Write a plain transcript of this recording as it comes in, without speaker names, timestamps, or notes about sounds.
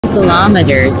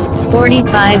kilometers,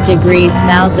 45 degrees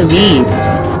south of east,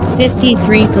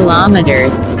 53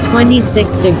 kilometers,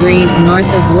 26 degrees north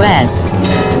of west,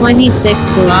 26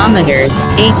 kilometers,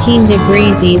 18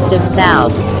 degrees east of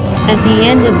south. At the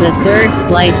end of the third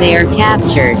flight they are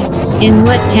captured. In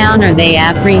what town are they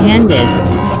apprehended?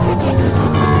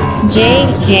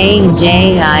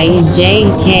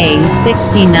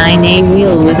 JKJIJK69A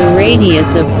wheel with a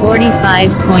radius of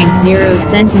 45.0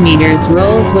 centimeters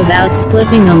rolls without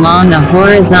slipping along a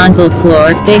horizontal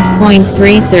floor. Fig. Point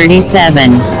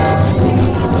 337.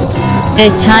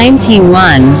 At time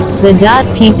t1, the dot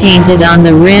P painted on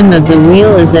the rim of the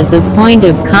wheel is at the point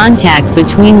of contact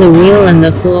between the wheel and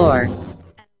the floor.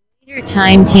 At later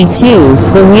time t2,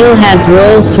 the wheel has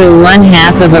rolled through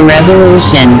 1/2 of a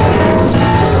revolution.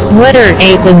 What are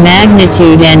A, the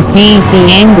magnitude, and B, the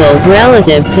angle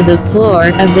relative to the floor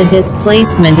of the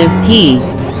displacement of P?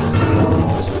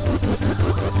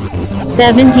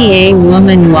 70. A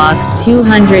woman walks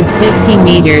 250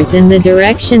 meters in the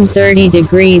direction 30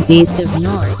 degrees east of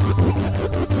north.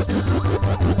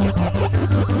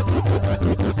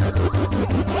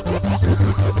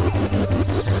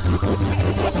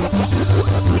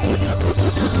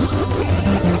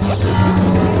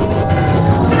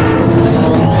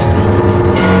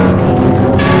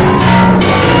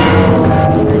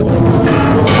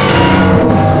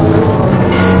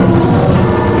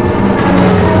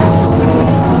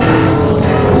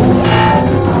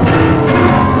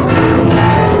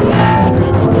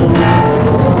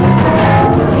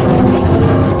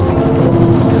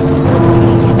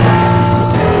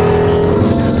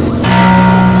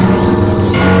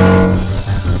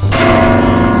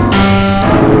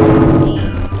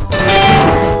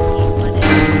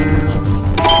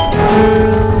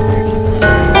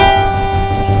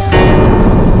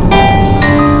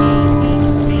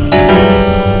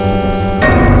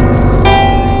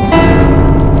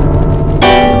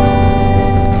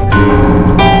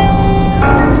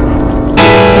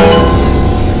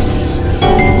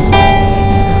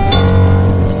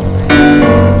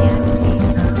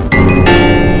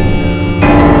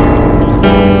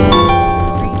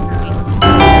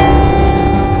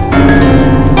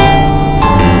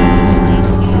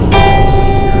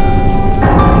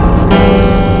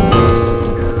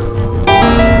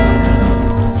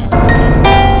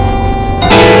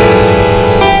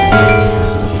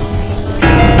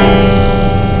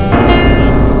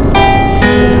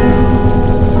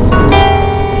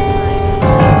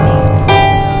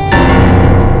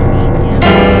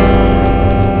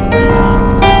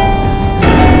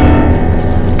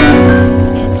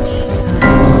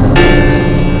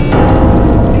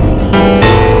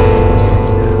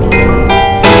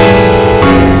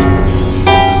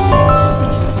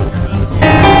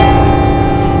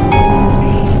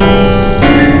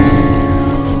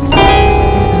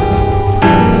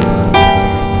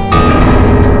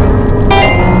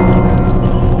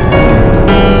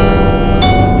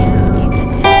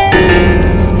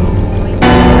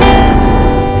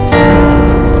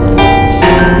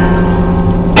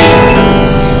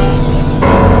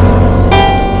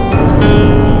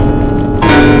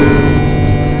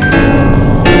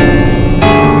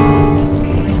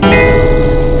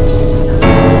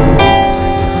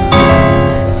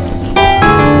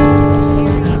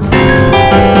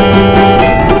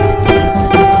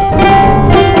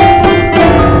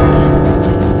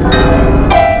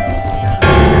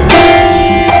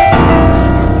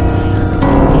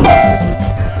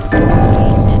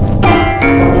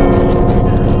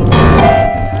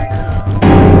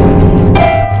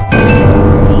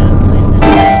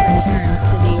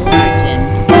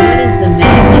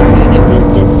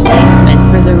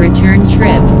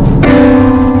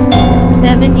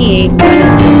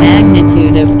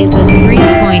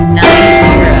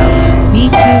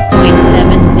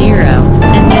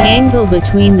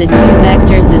 Between the two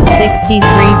vectors is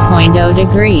 63.0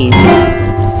 degrees.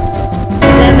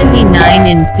 79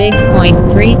 in Fig. Point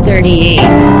 338.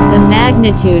 The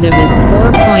magnitude of is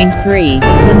 4.3,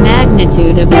 the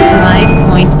magnitude of is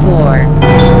 5.4.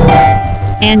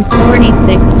 And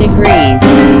 46 degrees.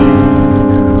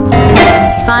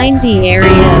 Find the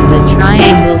area of the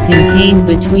triangle contained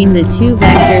between the two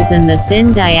vectors and the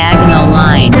thin diagonal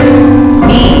line.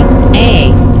 B,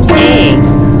 A,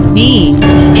 B,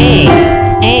 A,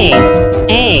 B, B,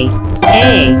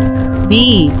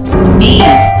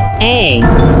 A,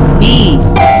 B, A, B,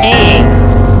 A,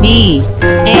 B,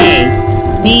 A,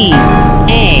 B,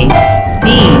 A,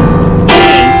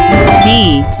 B,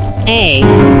 A,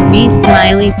 B,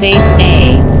 smiley face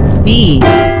A, B,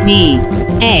 B,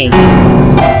 A,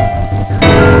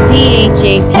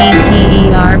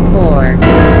 CHAPTER 4.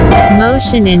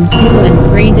 Motion in 2 and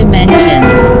 3 dimensions.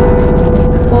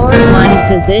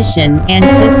 4.1 Position and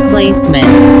displacement.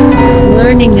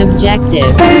 Learning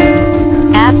objectives.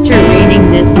 After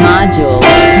reading this module,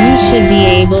 you should be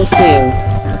able to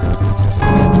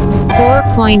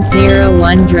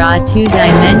 4.01 Draw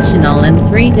 2-dimensional and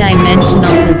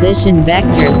 3-dimensional position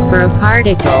vectors for a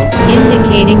particle,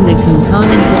 indicating the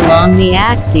components along the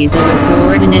axes of a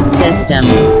coordinate system.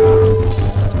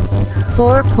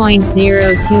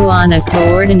 4.02 On a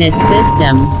coordinate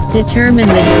system, determine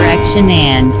the direction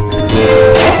and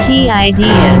key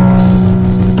ideas.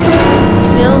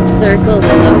 Circle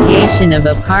the location of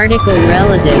a particle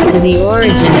relative to the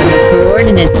origin of a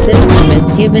coordinate system is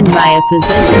given by a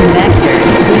position vector,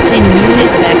 which in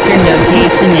unit vector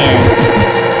notation is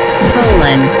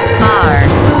R,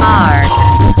 R,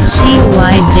 G,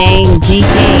 Y, J, Z, K,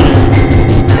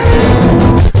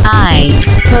 I,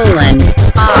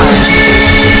 R,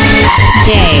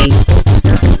 J,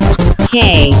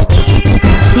 K.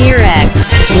 Here X,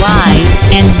 Y,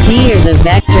 and Z are the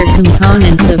vector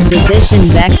components of position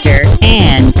vector,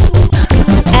 and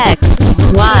X,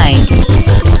 Y,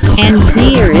 and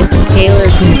Z are its scalar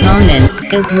components,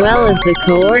 as well as the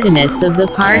coordinates of the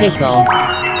particle.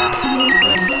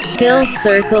 Filled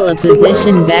circle a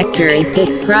position vector is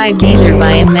described either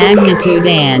by a magnitude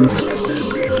and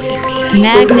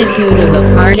magnitude of a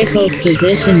particle's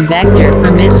position vector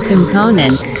from its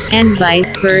components, and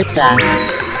vice versa.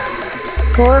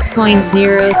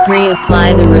 4.03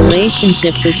 Apply the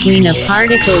relationship between a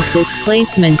particle's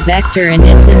displacement vector and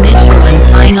its initial and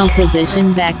final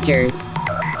position vectors.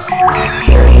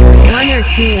 1 or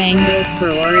 2 angles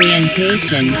for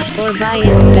orientation, or by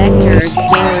its vector or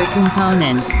scalar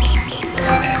components.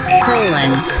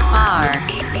 R1,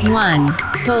 R2,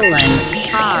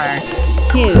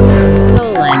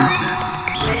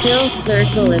 Filled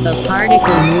circle if a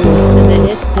particle moves so that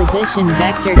its position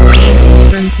vector changes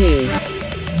from 2.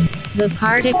 The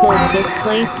particle's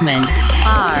displacement,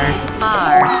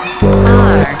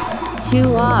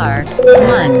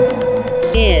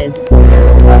 R2R1, is.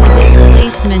 The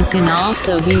displacement can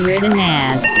also be written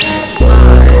as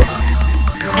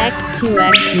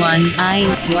X2X1 I,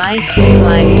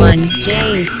 Y2Y1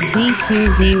 J,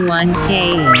 Z2Z1K,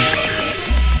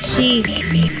 Sheep,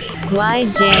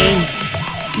 YJ,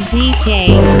 ZK.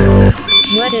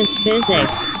 What is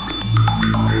physics?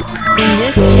 In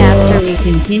this chapter we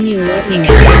continue looking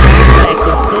at an aspect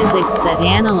of physics that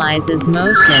analyzes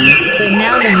motion, but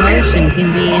now the motion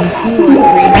can be in 2 or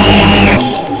 3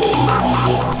 dimensions.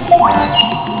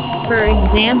 For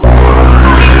example,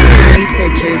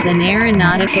 researchers and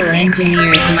aeronautical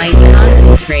engineers might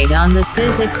concentrate on the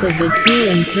physics of the 2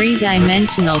 and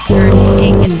 3-dimensional turns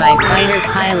taken by fighter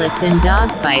pilots in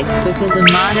dogfights, because a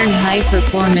modern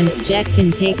high-performance jet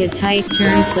can take a tight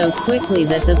turn so quickly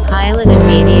that the pilot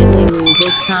immediately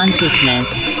loses consciousness.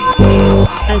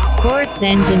 A sports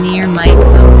engineer might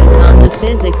focus on the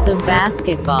physics of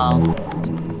basketball.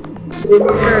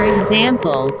 For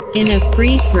example, in a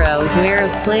free throw where a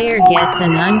player gets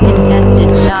an uncontested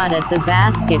shot at the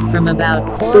basket from about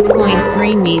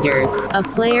 4.3 meters, a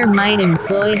player might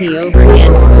employ the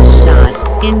overhand push shot,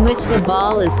 in which the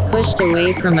ball is pushed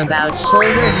away from about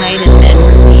shoulder height and then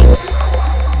released.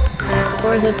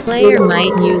 Or the player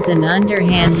might use an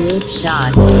underhand loop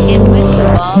shot, in which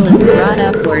the ball is brought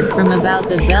upward from about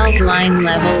the belt line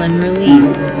level and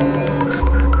released.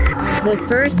 The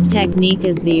first technique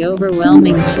is the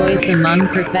overwhelming choice among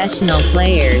professional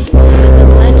players, but the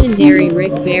legendary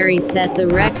Rick Barry set the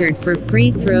record for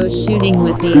free throw shooting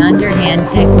with the underhand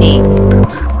technique.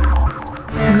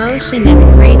 Motion in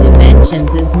 3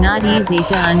 dimensions is not easy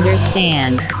to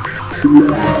understand.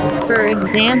 For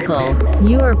example,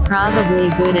 you are probably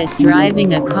good at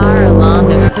driving a car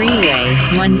along a freeway,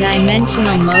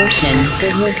 1-dimensional motion,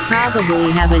 but would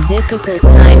probably have a difficult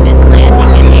time at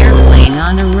landing an airplane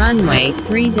on a runway,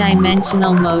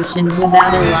 3-dimensional motion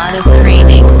without a lot of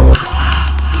training.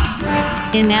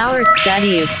 In our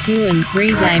study of 2 and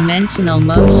 3-dimensional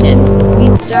motion,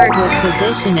 we start with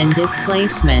position and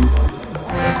displacement.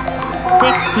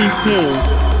 62.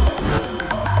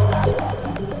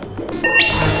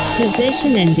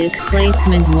 Position and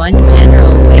displacement. One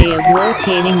general way of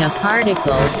locating a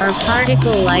particle, or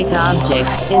particle-like object,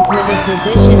 is with a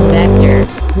position vector,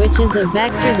 which is a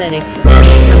vector that extends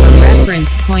from a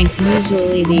reference point,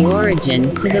 usually the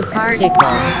origin, to the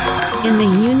particle. In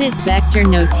the unit vector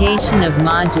notation of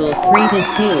module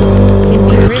 3-2, can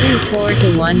be written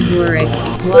 4-1 where x,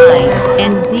 y,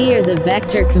 and z are the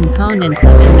vector components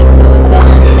of and the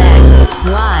coefficients x,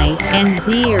 y, and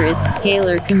z are its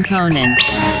scalar components.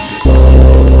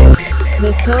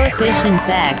 The coefficients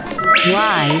x,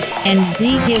 y, and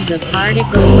z give the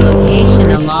particle's location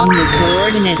along the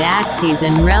coordinate axes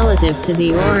and relative to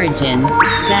the origin.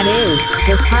 That is,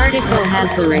 the particle has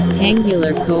the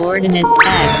rectangular coordinates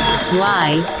x,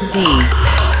 y, z.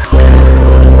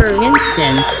 For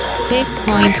instance, Fig.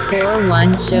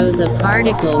 41 shows a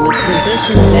particle with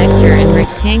position vector and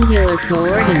rectangular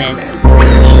coordinates 3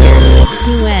 meters,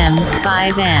 2m,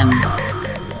 5m.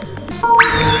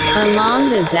 Along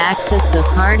the z-axis the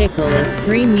particle is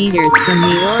 3 meters from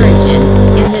the origin,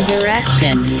 in the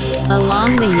direction.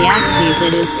 Along the y-axis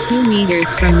it is 2 meters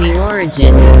from the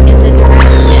origin, in the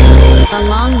direction.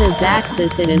 Along the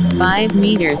z-axis it is 5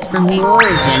 meters from the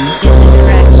origin, in the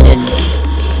direction.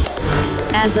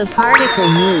 As a particle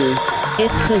moves,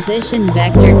 its position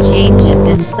vector changes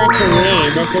in such a way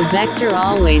that the vector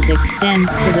always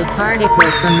extends to the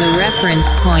particle from the reference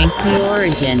point, the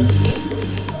origin.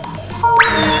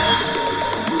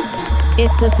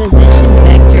 If the position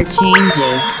vector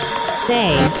changes,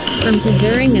 say, from to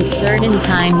during a certain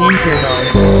time interval,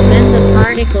 then the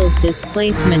particle's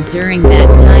displacement during that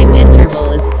time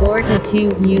interval is 4 to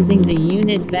 2. Using the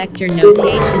unit vector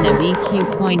notation of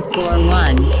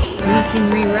EQ.41, we can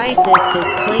rewrite this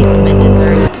displacement as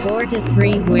r is 4 to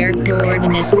 3 where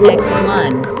coordinates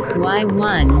x1,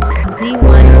 y1,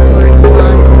 z1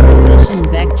 correspond to position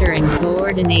vector and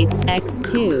coordinates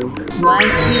x2,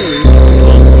 y2,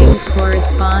 z2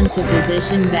 correspond to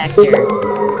position vector.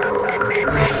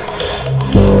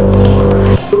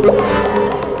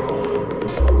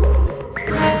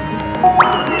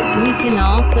 We can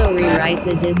also rewrite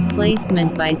the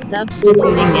displacement by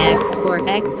substituting x for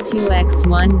x2,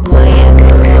 x1,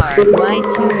 y-FOR,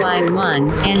 y2,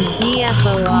 y1, and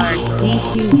z-FOR,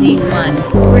 z2, z1,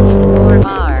 4 to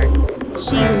 4r,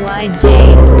 sheet yj,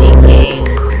 zk,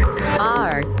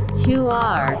 r,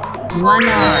 2r,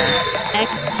 1r,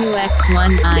 x2,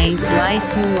 x1i,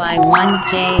 y2,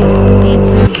 y1j,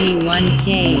 z2, z1k,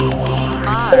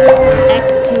 r,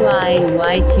 x2i,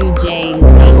 y2j,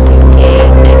 z2k,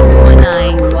 x1i,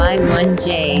 y1j,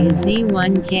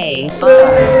 z1k, r,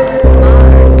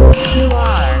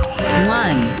 2r,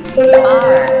 1,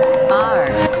 r,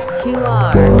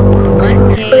 2r,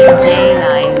 1k, ji,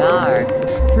 r,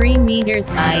 3 meters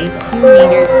I, 2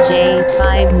 meters j,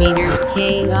 5 meters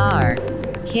k, r,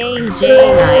 k,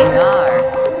 j, I, r,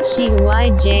 she, y,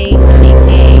 j, z, k,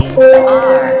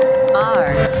 r,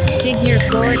 r. Figure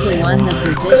 4 to 1 the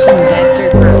position vector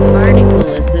for a particle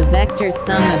is the vector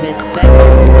sum of its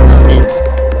vector components.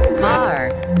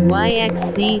 R, y, x,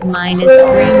 z minus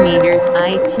 3 meters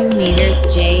I, 2 meters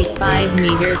j, 5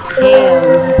 meters k, o,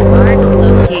 r to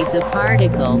locate the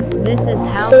particle. This is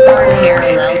how far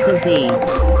parallel to z.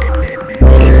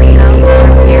 This is how far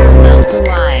parallel to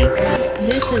y.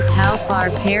 This is how far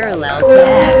parallel to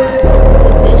x.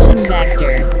 Position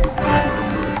vector.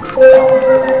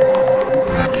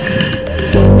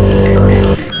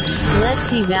 Let's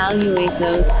evaluate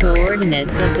those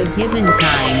coordinates at the given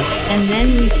time, and then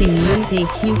we can use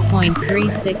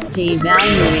EQ.36 to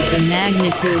evaluate the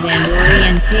magnitude and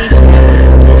orientation of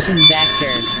the position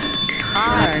vector.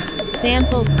 R.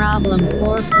 Sample problem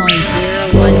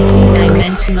 4.012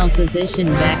 dimensional position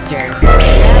vector.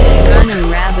 A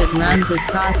rabbit runs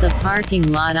across a parking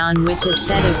lot on which a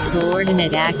set of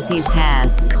coordinate axes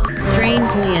has,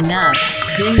 strangely enough,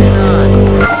 been drawn.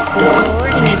 The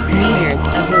coordinates meters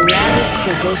of the rabbit's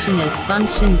position as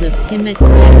functions of Timet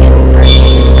seconds are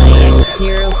given by x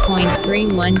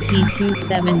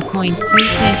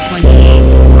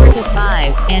 0.31t27.21028 4 to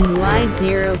 5 and y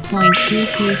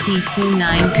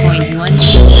 0.22t29.1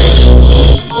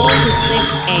 4 to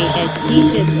 6a at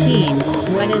t15s.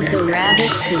 What is the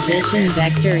rabbit's position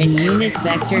vector in unit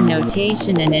vector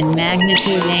notation and in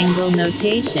magnitude angle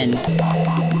notation?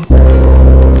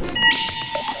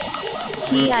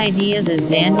 Key idea: the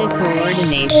Zanda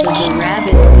coordinates of the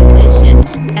rabbit's position,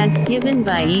 as given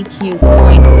by EQs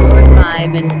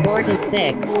 0.45 and 4 to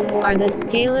 6, are the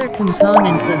scalar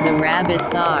components of the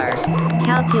rabbit's r.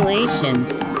 Calculations: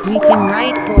 we can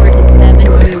write 4 to 7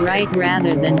 rewrite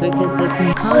rather than because the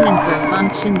components are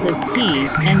functions of t,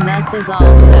 and thus is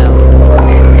also.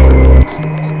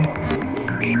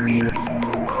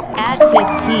 At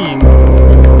 15s,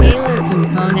 the scalar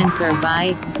components are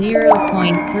by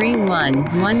 0.31,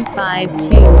 152,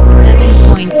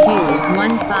 7.2,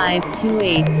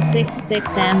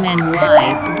 152866m and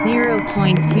y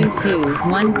 0.22,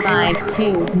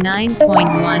 152,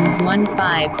 9.1,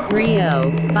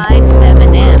 1530,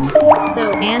 57m. So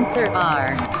answer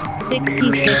R.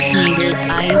 66 meters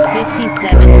I,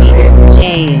 57 meters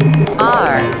J.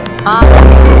 R.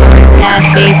 Sat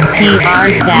base T R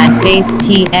sat base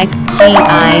T X T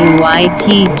I Y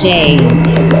T J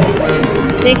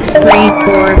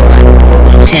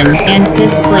 6341 position and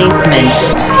displacement.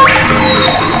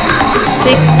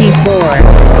 64.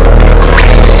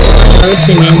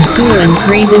 Motion in 2 and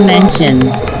 3 dimensions.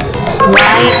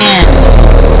 YN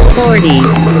 40,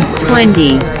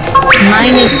 20,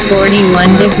 minus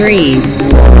 41 degrees.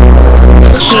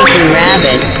 Locate the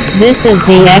rabbit. This is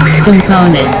the X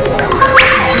component.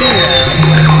 0,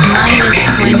 minus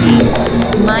 20,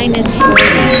 minus 40.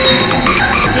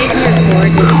 Figure 4 to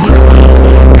 2.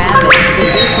 Rabbit's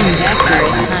position vector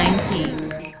is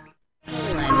 19.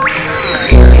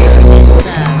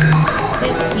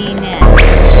 15S.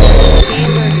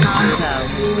 Scalar compo,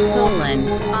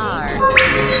 R.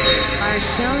 Are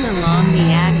shown along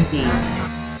the axes.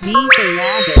 V the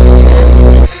rabbit's path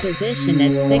in its position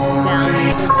at 6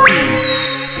 values of t.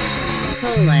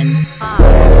 R.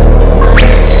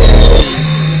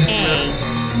 A.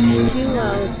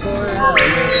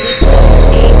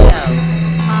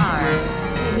 20406080. R.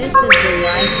 This is the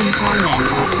Y component.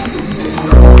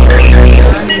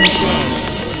 On in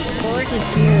 6. 4 to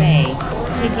 2A.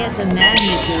 To get the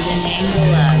magnitude and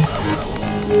angle of.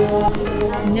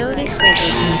 Notice that the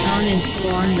components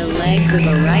form the legs of a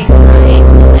right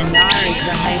triangle and R is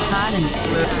the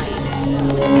hypotenuse.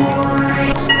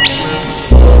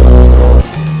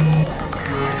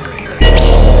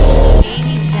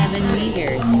 87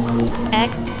 meters.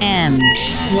 XM.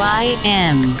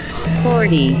 YM.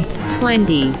 40.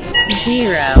 20.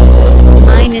 0.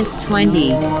 Minus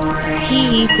 20. T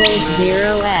equals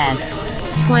 0S.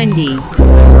 20.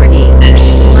 40.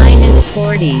 Minus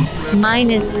 40.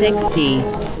 Minus 60.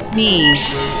 B.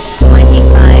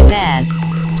 25S.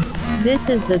 This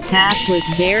is the path with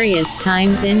various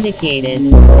times indicated.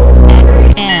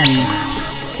 XM.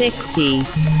 60.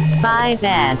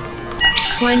 5S.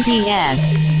 20S.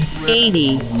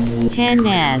 80.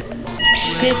 10S.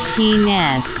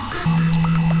 15S.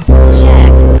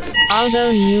 Check.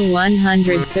 Although U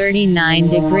 139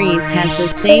 degrees has the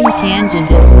same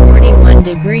tangent as 41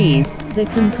 degrees, the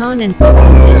components of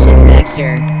position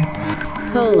vector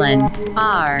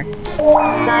R.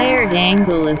 Sired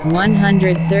angle is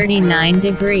 139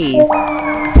 degrees.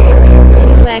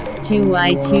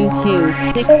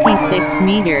 2x2y22, 66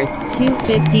 meters,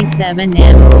 257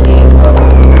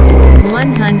 m2.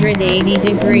 180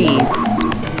 degrees.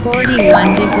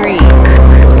 41 degrees.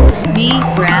 B.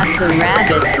 Graph the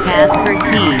rabbit's path for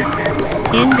t.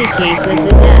 Indicate that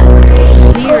the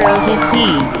depth 0 to t.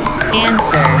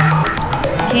 Answer.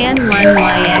 Tan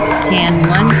 1yx tan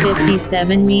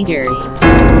 157 meters.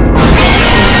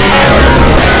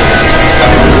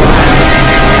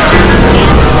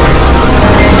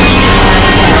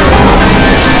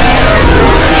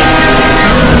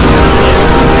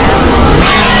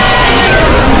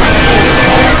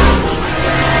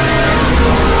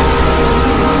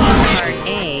 Part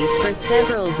A for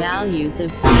several values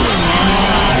of t and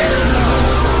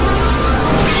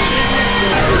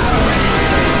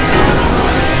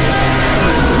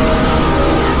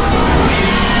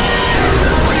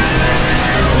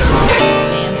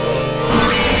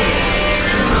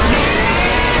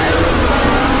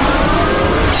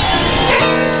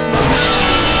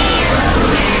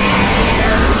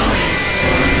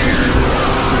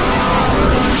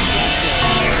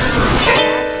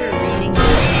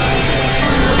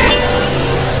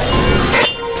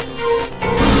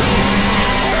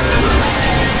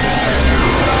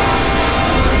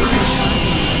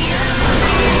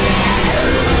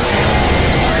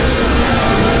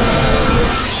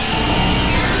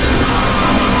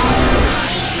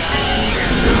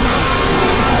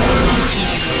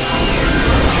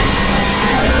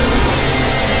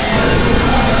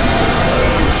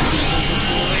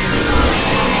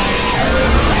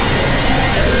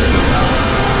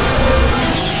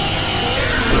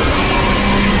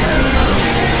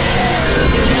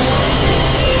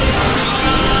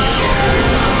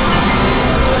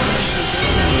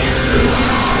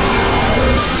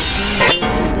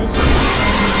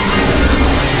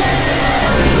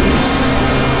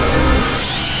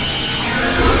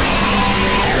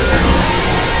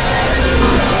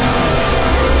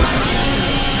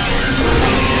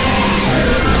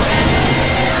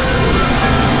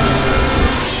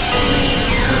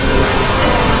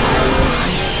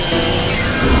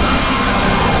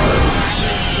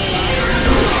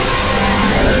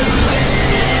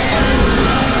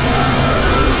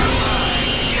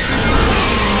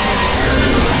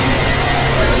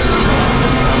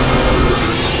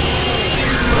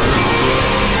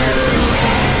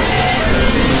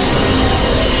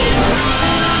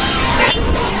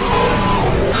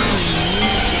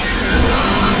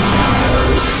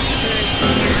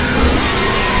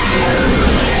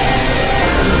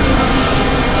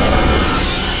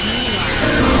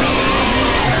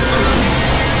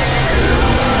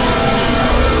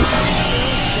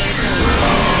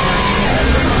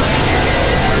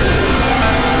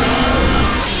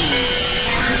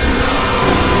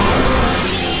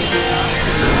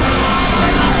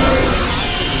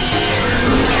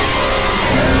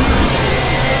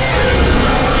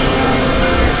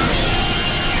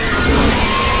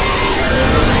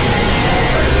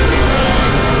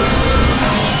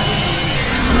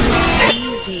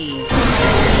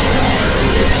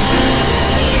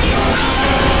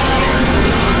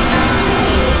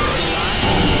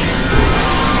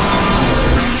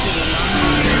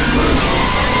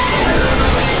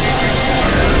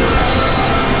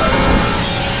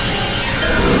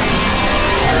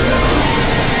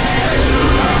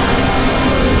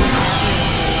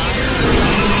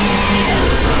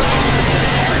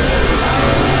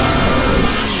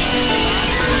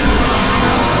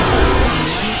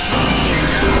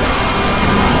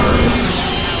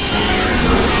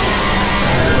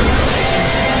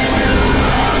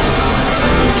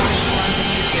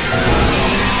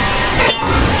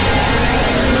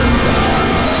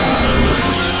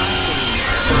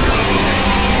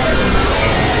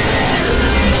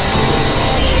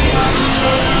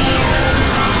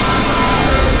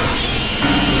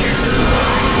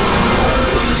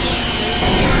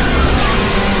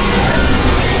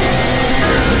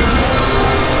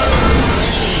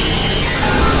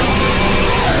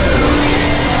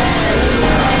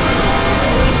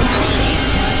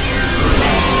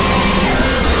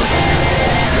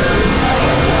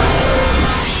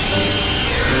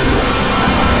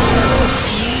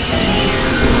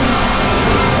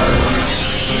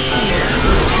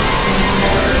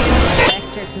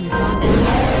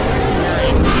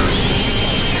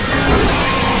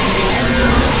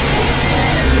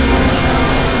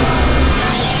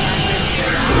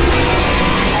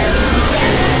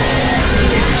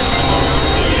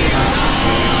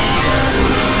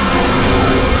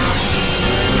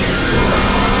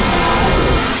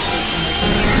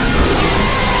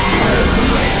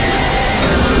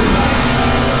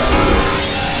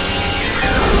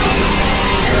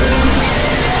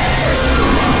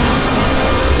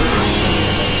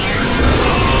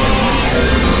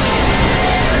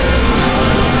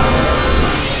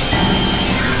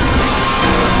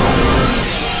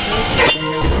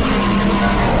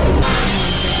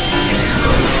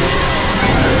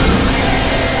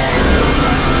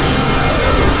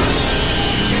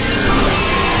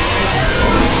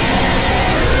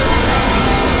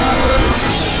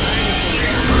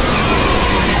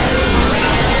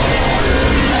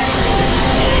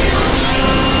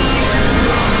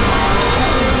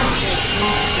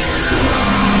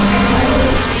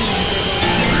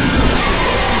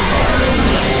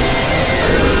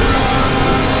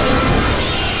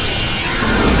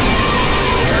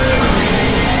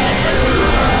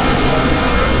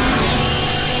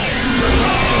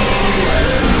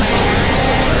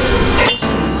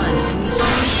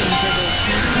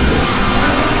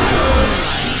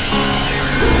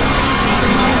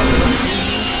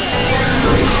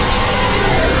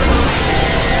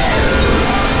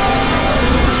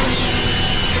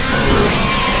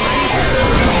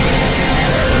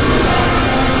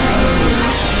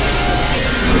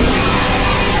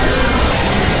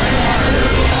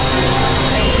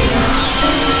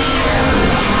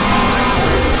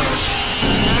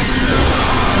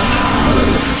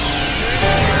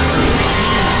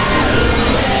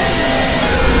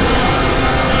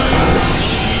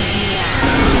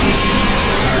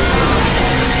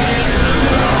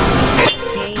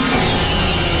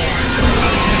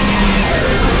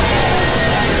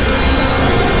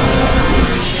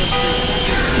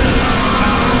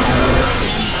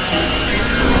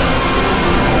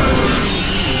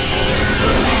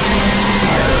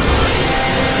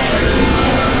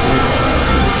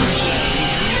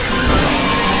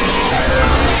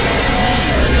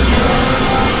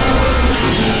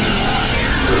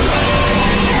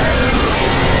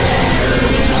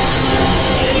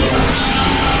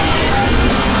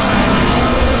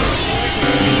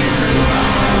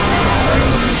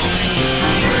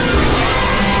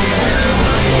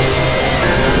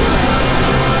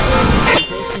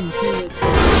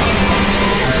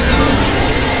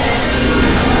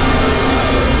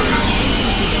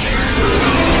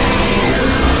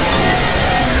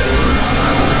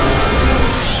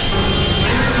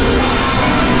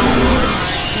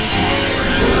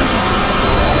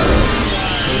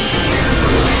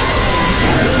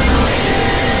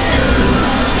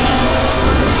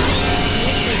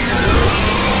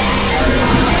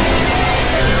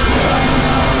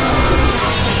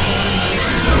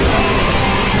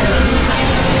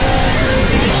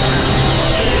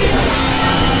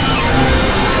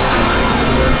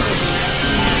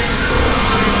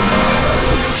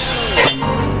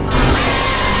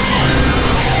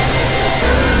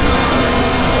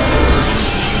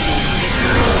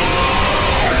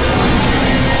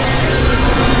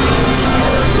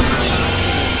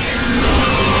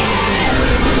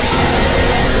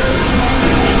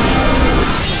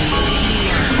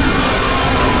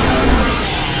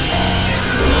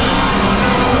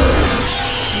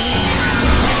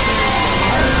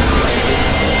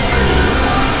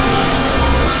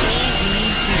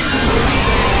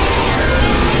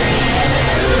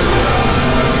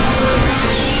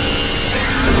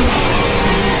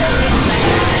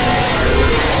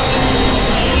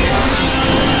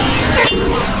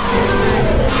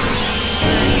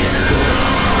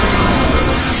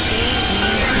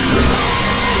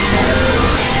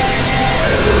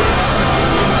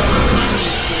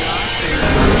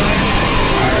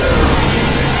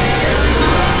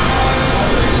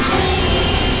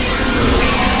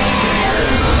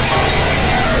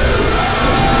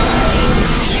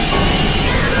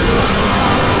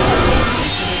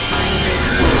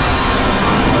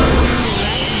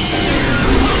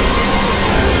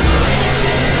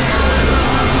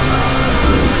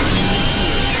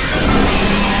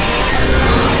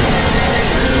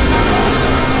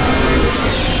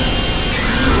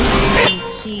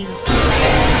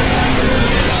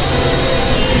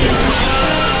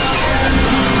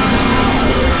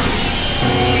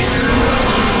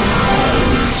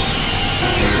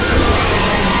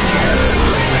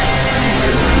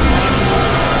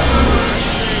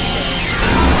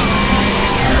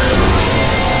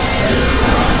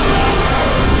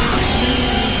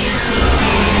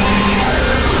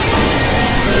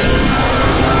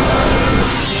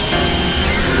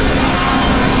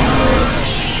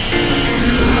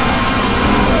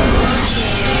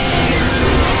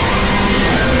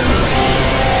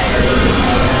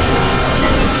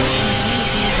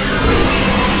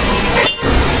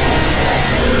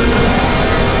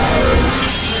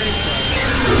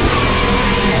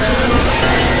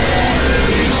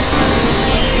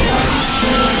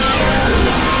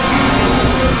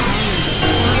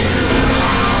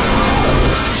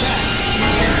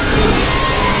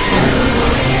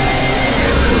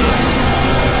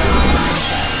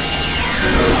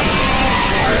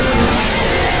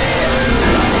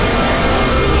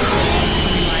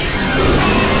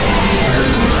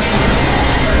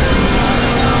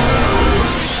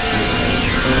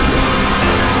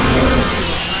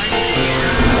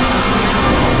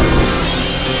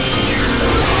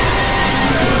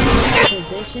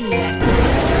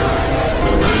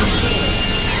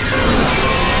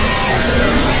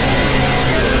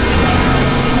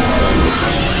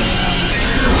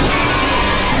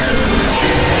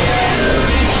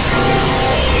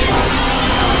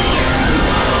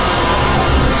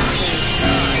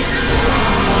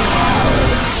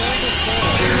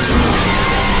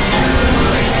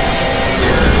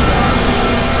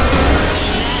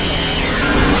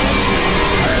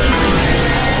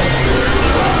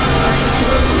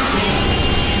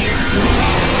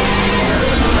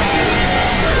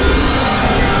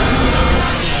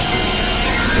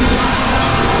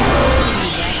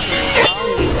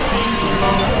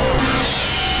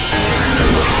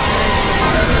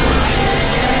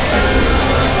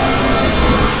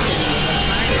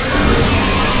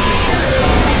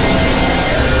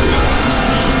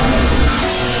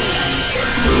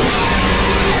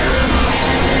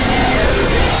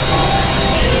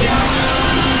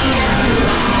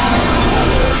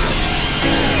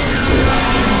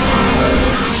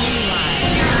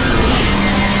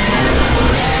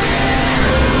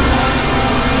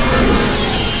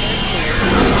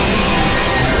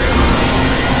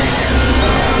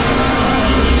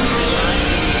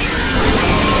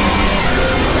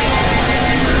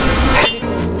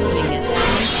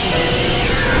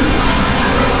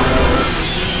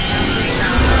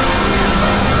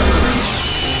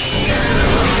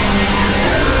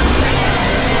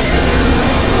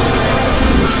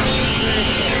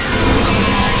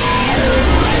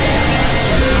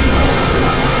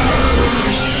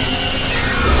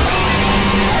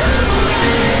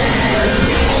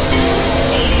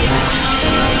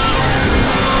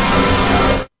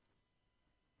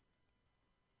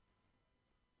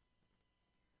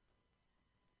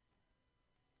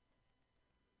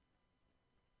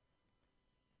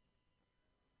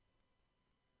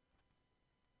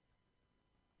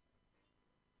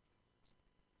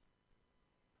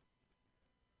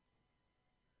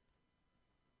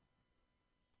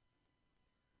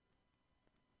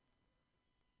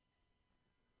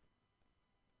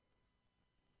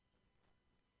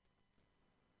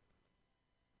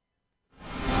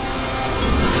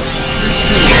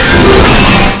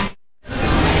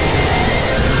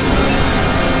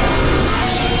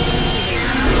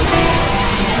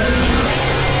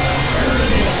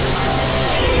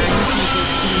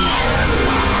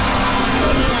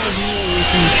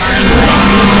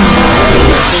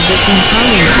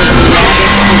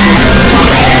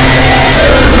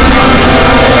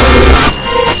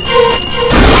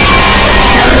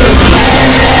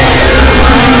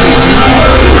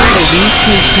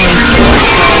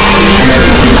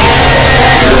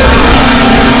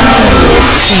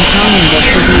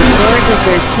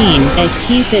at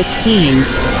t15s,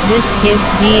 this gives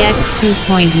dx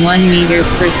 2.1 meters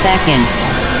per second.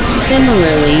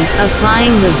 Similarly, applying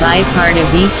the bipart of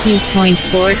EQ.412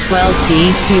 to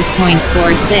EQ.46,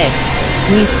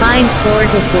 we find 4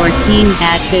 to 14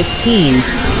 at 15s,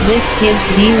 this gives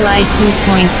dy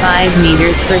 2.5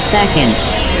 meters per second.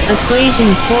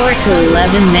 Equation 4 to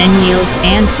 11 then yields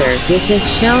answer, which is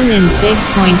shown in Fig.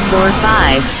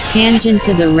 45, tangent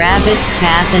to the rabbit's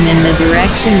path and in the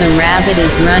direction the rabbit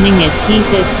is running at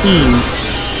t15s.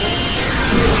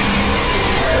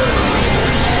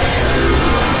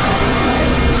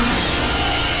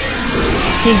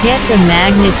 To get the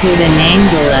magnitude and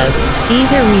angle of,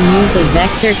 either we use a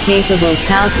vector-capable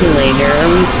calculator or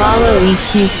we follow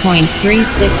EQ.36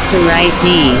 to write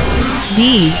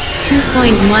b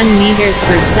 2.1 meters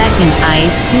per second, I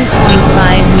 2.5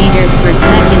 meters per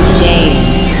second, j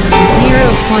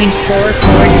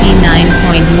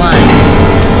 0.44T9.1,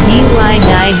 dy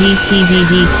dt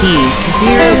dt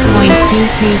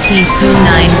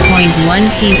 0.22T29.1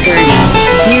 T30,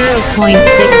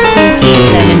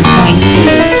 0.62T7.2,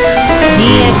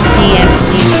 dx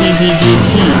dx dt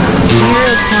dt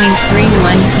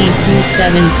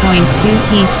 0.31T27.2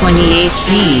 T28 b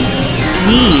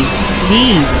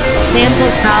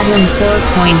sample problem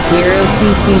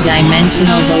 4.022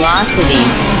 dimensional velocity,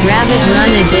 rabbit run.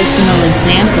 Additional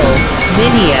examples,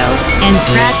 video, and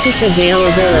practice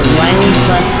available at Wiley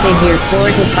Plus Figure 4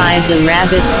 to 5. The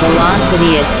rabbit's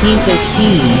velocity at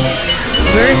t15s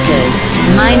versus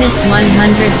minus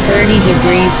 130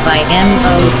 degrees by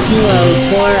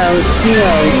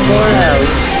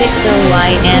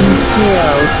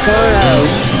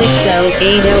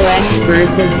M020402060YM20406080X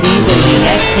versus these are the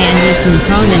x-handy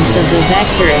components of the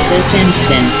vector at this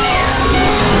instant.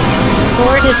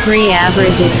 4 to 3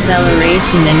 average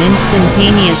acceleration and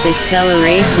instantaneous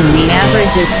acceleration. The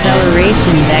average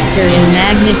acceleration vector in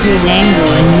magnitude, angle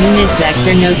and unit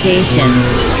vector notation.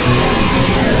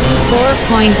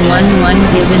 4.11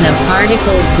 Given a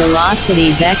particle's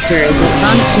velocity vector as a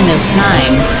function of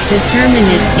time, determine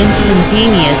its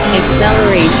instantaneous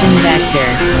acceleration vector.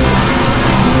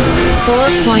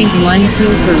 4.12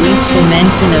 For each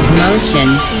dimension of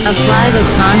motion, apply the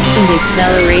constant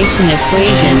acceleration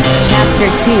equation,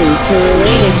 Chapter 2, to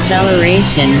relate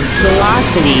acceleration,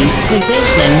 velocity,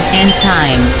 position, and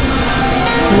time.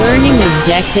 Learning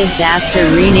objectives. After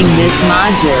reading this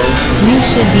module, you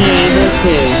should be able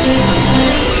to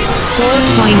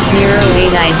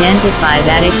 4.08 Identify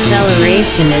that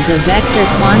acceleration is a vector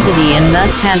quantity and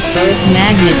thus has both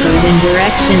magnitude and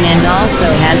direction and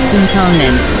also has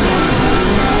components.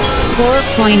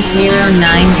 4.09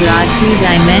 Draw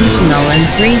two-dimensional and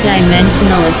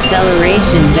three-dimensional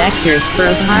acceleration vectors for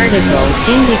a particle,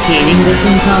 indicating the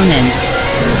components.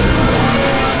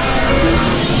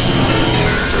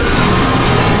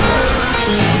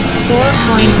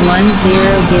 4.10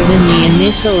 Given the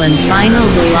initial and final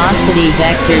velocity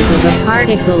vectors of a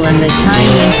particle and the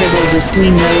time interval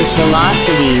between those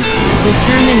velocities,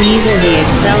 determine either the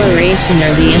acceleration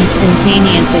or the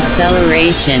instantaneous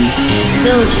acceleration.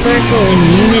 Build circle in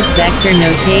unit vector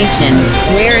notation,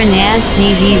 where an as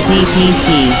dvz dt,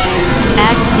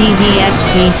 ax dvx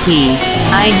dt,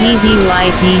 I dvy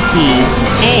dt,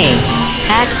 a,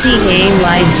 axi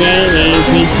ay jazk,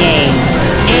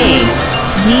 a,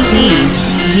 dv,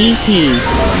 dt,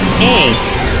 a.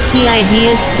 The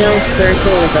idea's filled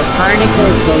circle of a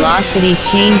particle's velocity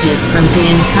changes from t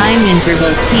in time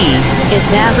interval t, its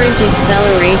average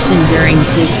acceleration during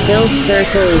t's filled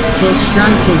circle is t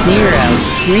shrunk to 0,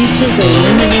 reaches a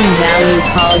limiting value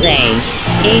called a,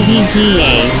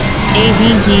 avga,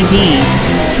 avgb,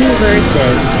 2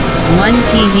 versus 1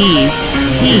 td,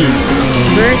 t,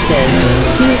 versus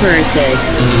 2 versus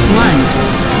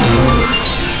 1.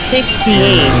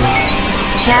 68.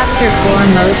 Chapter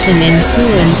 4 Motion in 2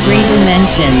 and 3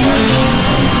 dimensions.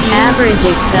 Average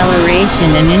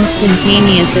acceleration and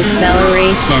instantaneous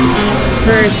acceleration.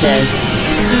 Versus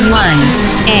 1.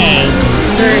 A.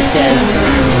 Versus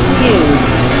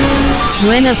 2.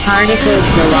 When a particle's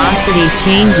velocity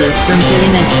changes from t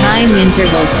in a time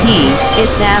interval t,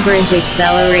 its average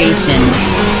acceleration.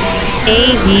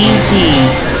 AVG.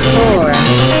 4.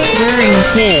 During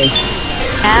t's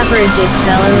average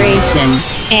acceleration,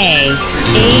 a,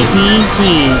 avg,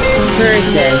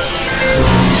 versus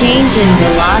change in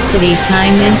velocity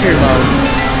time interval,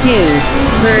 2,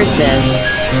 versus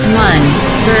 1,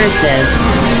 versus,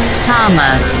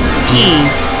 comma, t,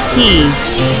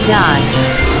 dot.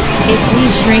 If we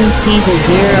shrink t to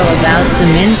 0 about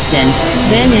some instant,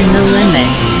 then in the limit,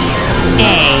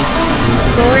 a,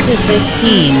 4 to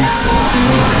 15,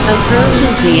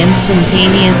 approaches the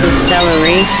instantaneous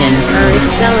acceleration, or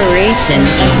acceleration,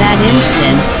 at that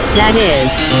instant, that is,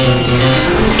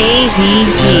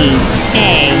 avg,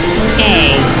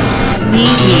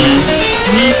 dv,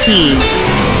 dt,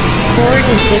 4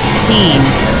 to 16.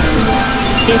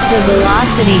 If the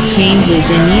velocity changes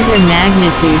in either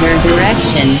magnitude or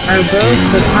direction, or both,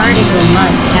 the particle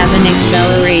must have an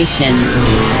acceleration.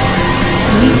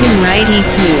 We can write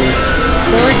eq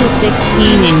 4 to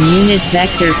 16 in unit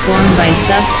vector form by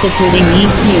substituting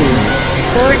eq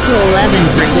 4 to 11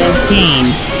 for to obtain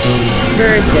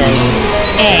versus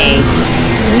a.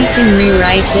 We can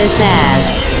rewrite this as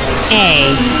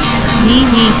a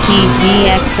ddt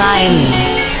dxi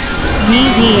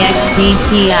ddx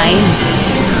dti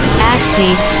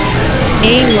axi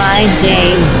ayj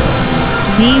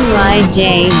byj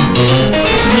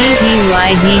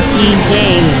dby dtj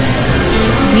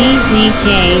bzk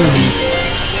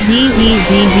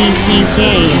dvz dtk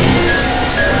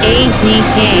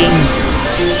azk,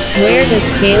 where the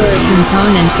scalar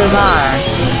components of r,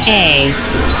 a,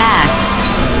 ax,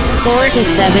 4 to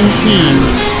 17,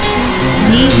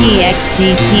 ddx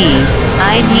dt,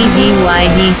 idvy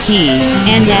dt,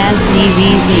 and as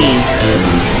dvz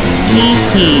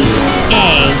dt,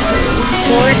 a,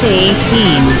 4 to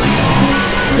 18.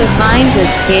 To find the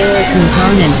scalar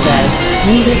components of,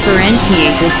 we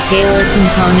differentiate the scalar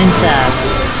components of.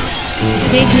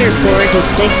 Figure 4 to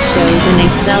 6 shows an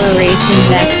acceleration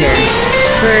vector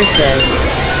versus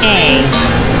a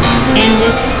and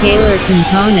its scalar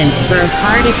components for a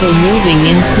particle moving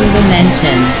in 2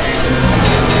 dimensions.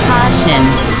 Caution: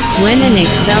 when an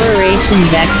acceleration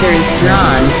vector is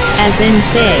drawn, as in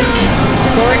Fig.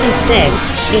 4 to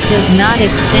 6, it does not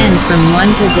extend from one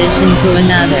position to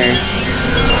another.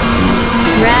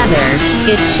 Rather,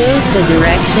 it shows the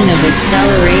direction of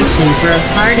acceleration for a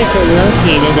particle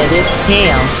located at its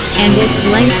tail, and its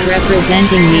length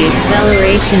representing the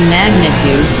acceleration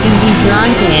magnitude can be drawn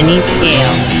to any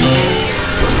scale.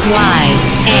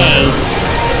 A.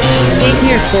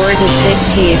 Figure 4 to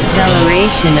 6 the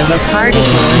acceleration of a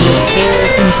particle and the scalar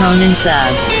components of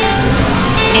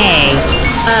a.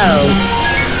 O.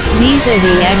 These are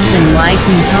the x and y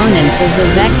components of the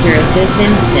vector at this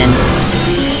instant.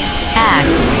 Ax,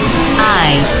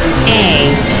 I,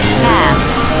 A, half,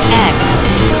 x.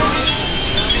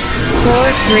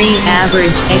 4-3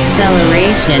 average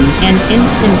acceleration and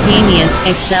instantaneous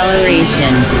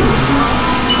acceleration.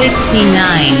 69.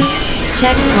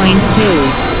 Checkpoint 2.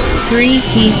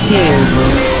 3t2.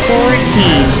 4t.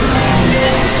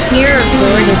 Here are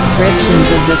 4 descriptions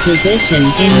of the position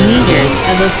in meters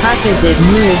of a puck as it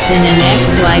moves in an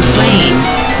xy plane.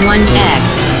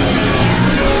 1x.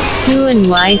 2 and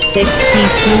y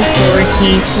 6t2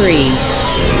 4t3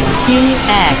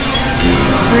 2x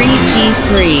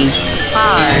 3t3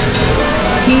 r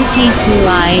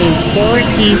 2t2i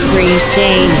 4t3j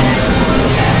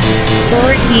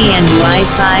 4t and y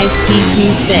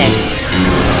 5t26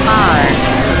 r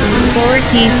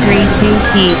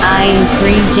 4t32ti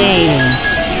 3j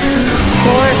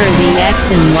 4 are the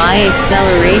x and y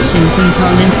acceleration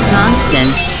components constant.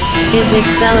 Is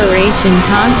acceleration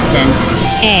constant?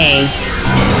 A.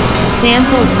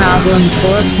 Sample problem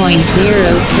 4.032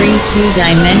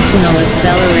 dimensional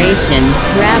acceleration,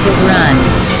 rabbit run.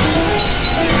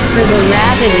 For the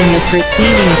rabbit in the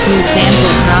preceding 2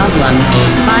 sample problems,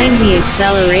 find the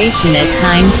acceleration at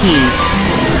time t.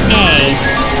 A.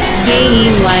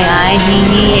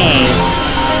 Keydea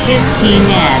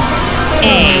 15s.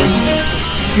 A.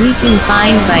 We can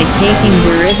find by taking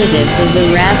derivatives of the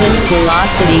rabbit's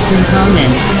velocity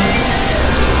components.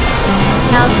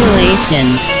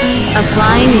 Calculations.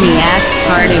 Applying the ax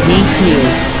part of EQ.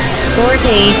 4 to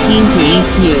 18 to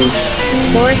EQ.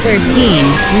 413,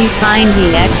 we find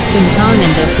the x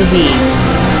component of to be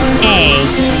a.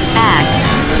 Ax.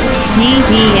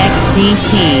 dvx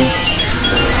dt.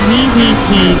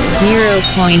 ddt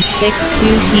 0.62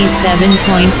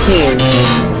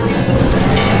 t7.2.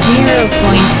 0.62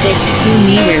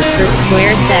 meters per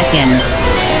square second.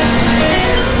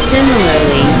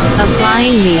 Similarly,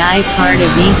 applying the I part of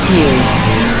EQ.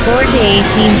 4 to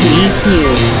 18 to EQ.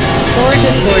 4 to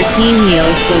 14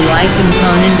 yields the Y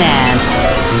component as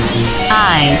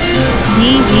I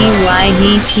dvy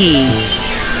dt.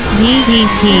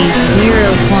 ddt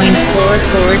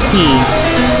 0.44 t.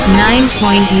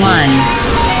 9.1.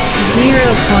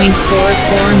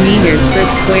 0.44 meters per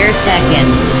square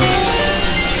second.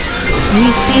 We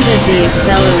see that the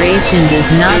acceleration does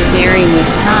not vary with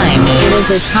time, it is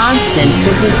a constant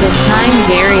because the time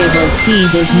variable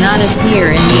t does not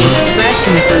appear in the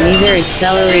expression for either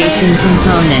acceleration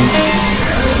component.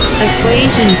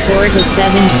 Equation 4 to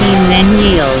 17 then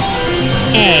yields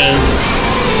A.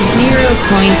 0.62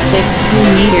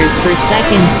 meters per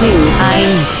second to I.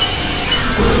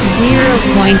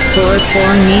 0.44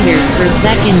 meters per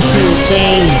second to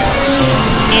J.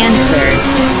 Answer.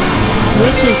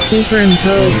 Which is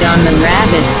superimposed on the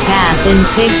rabbit's path in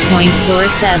Fig.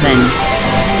 .47.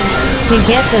 To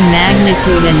get the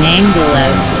magnitude and angle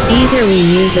of, either we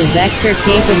use a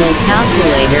vector-capable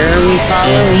calculator or we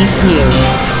follow EQ.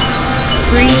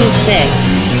 3 to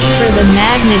 6. For the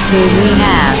magnitude we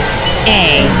have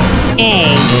A.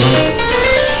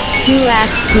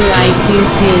 2x 2i 2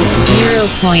 to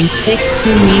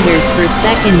 0.62 meters per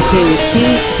second to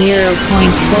 0.44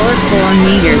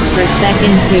 meters per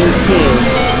second to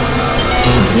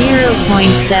 0.76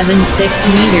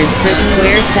 meters per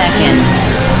square second.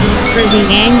 For the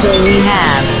angle we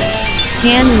have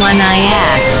tan 1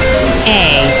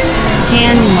 A.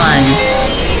 tan 1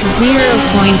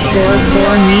 0.44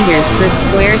 meters per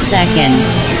square second.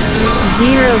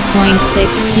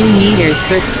 0.62 meters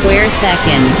per square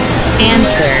second.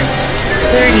 Answer.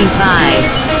 35.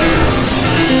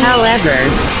 However,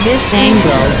 this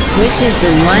angle, which is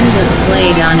the one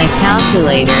displayed on a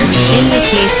calculator,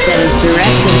 indicates that is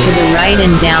directed to the right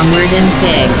and downward in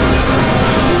Fig.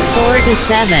 4 to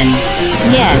 7.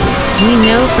 Yet, we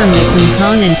know from the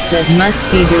components that must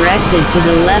be directed to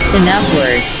the left and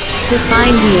upward. To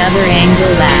find the other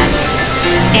angle that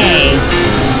A.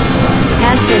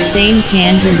 has the same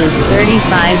tangent as 35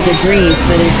 degrees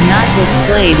but is not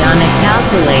displayed on a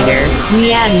calculator,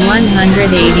 we add 180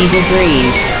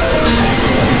 degrees.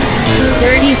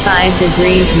 35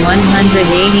 degrees 180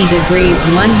 degrees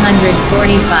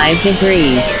 145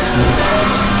 degrees.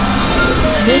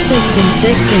 This is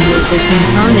consistent with the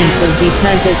components of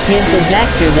because it gives a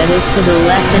vector that is to the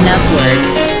left and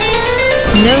upward.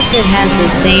 Note that has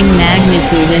the same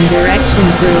magnitude and direction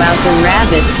throughout the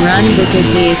rabbit's run because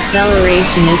the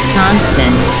acceleration is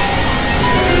constant.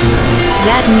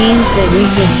 That means that we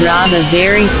could draw the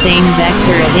very same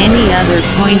vector at any other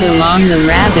point along the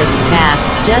rabbit's path,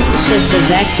 just shift the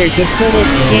vector to put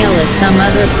its tail at some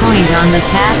other point on the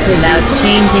path without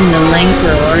changing the length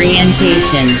or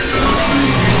orientation.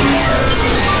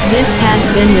 This has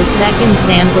been the second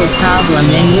sample problem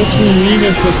in which we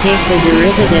needed to take the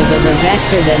derivative of a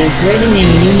vector that is written in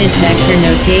unit vector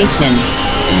notation.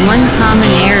 One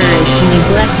common error is to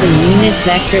neglect the unit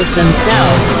vectors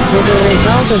themselves, with a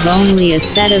result of only a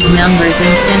set of numbers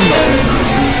and symbols.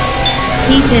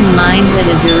 Keep in mind that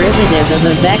a derivative of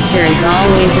a vector is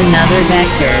always another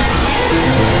vector.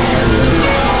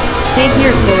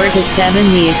 Figure 4 to 7.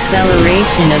 The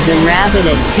acceleration of the rabbit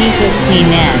at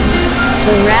t15s.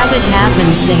 The rabbit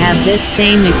happens to have this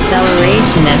same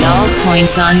acceleration at all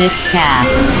points on its path.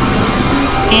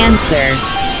 Answer.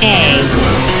 A.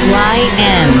 Y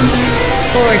M.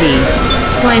 40.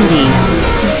 20.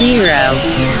 0.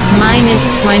 Minus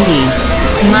 20.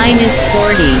 Minus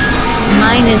 40.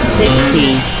 Minus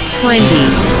 60. 20.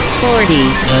 40.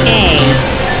 A.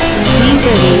 These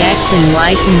are the x and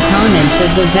y components of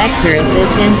the vector at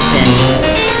this instant.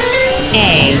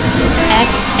 A. X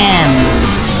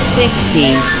M.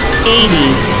 60, 80,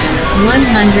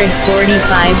 145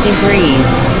 degrees.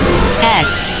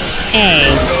 X, A.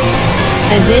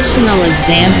 Additional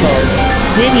examples,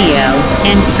 video,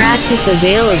 and practice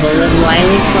available at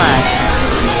Wiley Plus.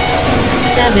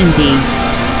 70.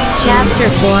 Chapter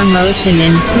 4 Motion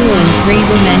in 2 and 3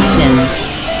 dimensions.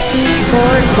 4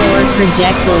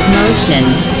 Projectile motion.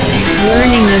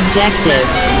 Learning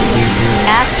objectives.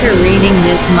 After reading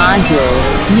this module,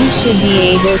 you should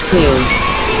be able to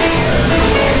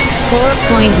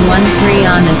 4.13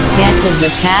 On a sketch of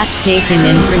the path taken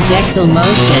in projectile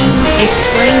motion,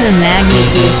 explain the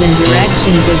magnitudes and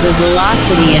directions of the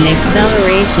velocity and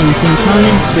acceleration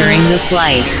components during the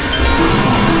flight.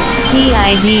 Key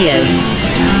ideas.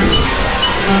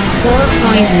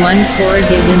 4.14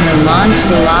 Given the launch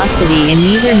velocity in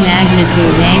either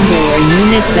magnitude angle or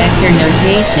unit vector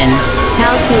notation,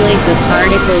 calculate the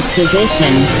particle's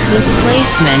position,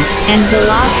 displacement, and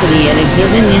velocity at a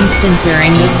given instant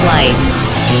during the flight.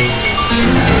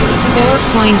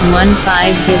 4.15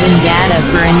 Given data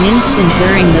for an instant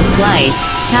during the flight,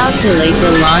 calculate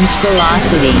the launch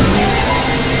velocity.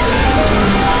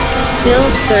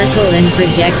 Filled circle in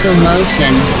projectile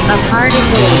motion. A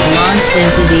particle is launched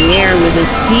into the air with a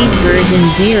speed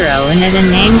v0 and at an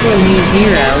angle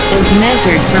u0, is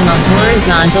measured from a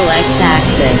horizontal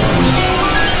x-axis.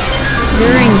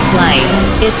 During flight,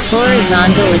 its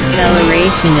horizontal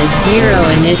acceleration is 0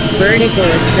 and its vertical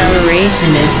acceleration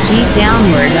is g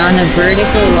downward on a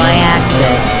vertical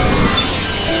y-axis.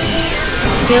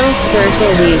 Filled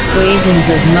circle. The equations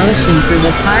of motion for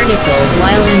the particle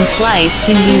while in flight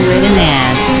can be written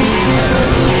as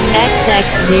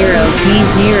XX0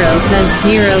 P0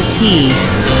 cos0 T,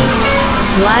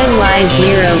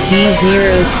 YY0 B0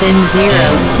 sin 0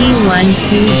 T1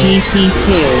 2 GT2,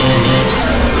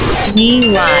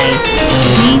 DY,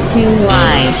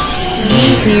 D2Y,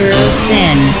 B0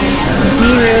 sin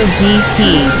 0 GT,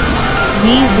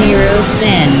 B0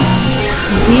 sin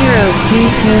 0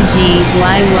 22 G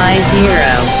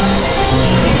YY0.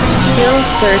 Field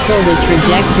circle. The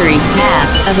trajectory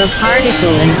path of a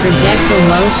particle in projectile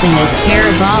motion is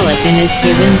parabolic and is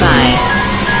given by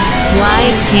y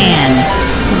tan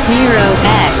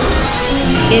 0x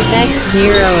if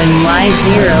x0 and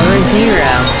y0 are 0,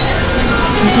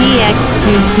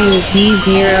 gx22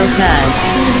 p0 cos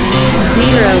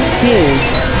 0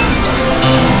 2.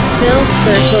 Field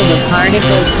circle. The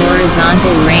particle's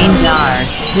horizontal range r,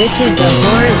 which is the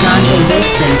horizontal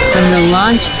distance from the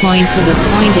launch point to the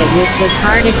point at which the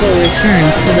particle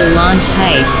returns to the launch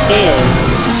height, is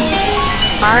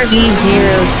RV0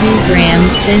 2 grams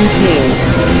sin 2,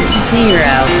 0.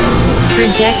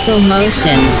 Projectile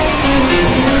motion.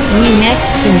 We next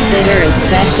consider a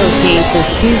special case of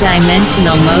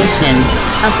two-dimensional motion.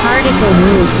 A particle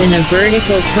moves in a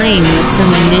vertical plane with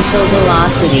some initial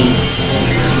velocity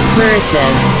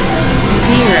versus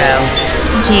 0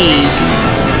 g.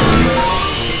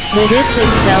 But its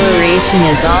acceleration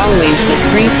is always the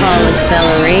free-fall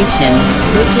acceleration,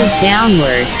 which is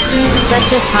downward.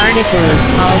 Such a particle is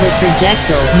called a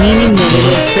projectile, meaning that it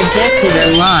is projected or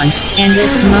launched, and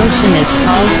its motion is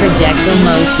called projectile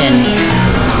motion.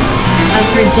 A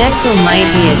projectile might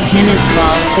be a tennis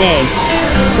ball fig,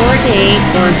 4 to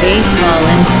 8, or baseball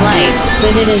in flight,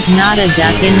 but it is not a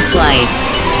duck in flight.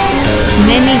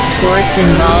 Many sports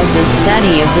involve the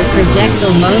study of the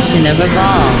projectile motion of a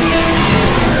ball.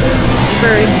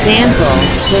 For example,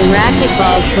 the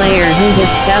racquetball player who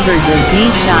discovered the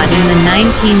Z-shot in the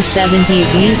 1970s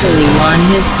easily won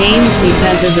his games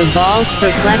because of the ball's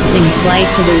perplexing flight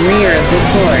to the rear of the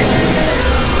court.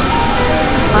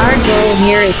 Our goal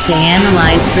here is to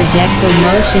analyze projectile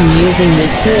motion using the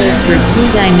tools for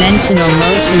two-dimensional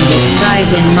motion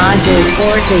described in Module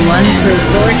 4 to 1 through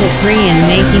 4 to 3 and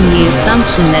making the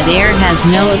assumption that air has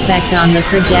no effect on the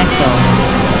projectile.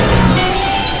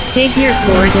 Figure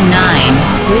 4 to 9,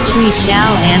 which we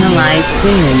shall analyze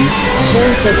soon,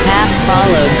 shows the path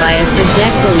followed by a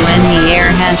projectile when the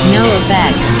air has no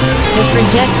effect. The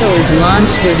projectile is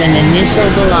launched with an initial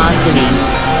velocity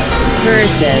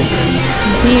versus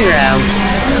 0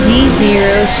 v0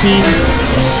 sheet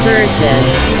versus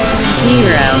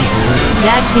 0.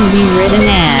 That can be written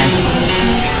as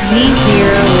v0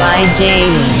 yj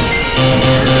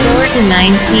 4 to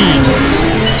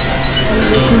 19.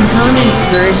 The components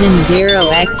version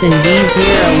 0x and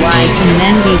v0y can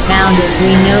then be found if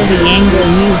we know the angle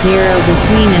u0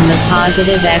 between in the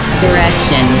positive x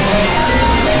direction.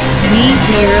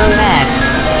 v0x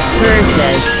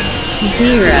versus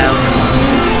 0.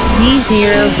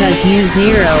 v0 cos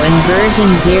u0 and version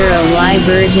 0y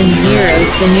version 0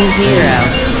 sin u0.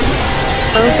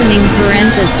 Opening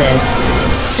parenthesis.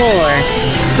 4.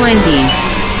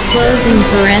 20. Closing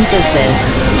parenthesis.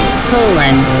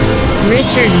 Colon.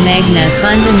 Richard Magna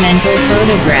Fundamental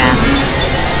Photographs.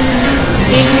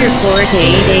 Figure 4 to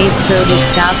 8. A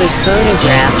stroboscopic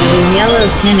photograph of a yellow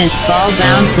tennis ball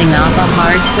bouncing off a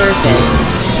hard surface.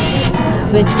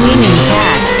 Between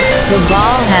impacts, the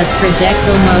ball has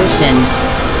projectile motion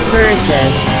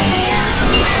versus.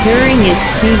 During its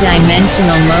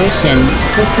two-dimensional motion,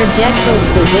 the projectile's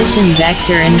position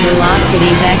vector and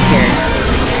velocity vector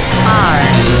r,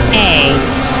 a,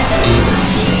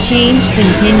 change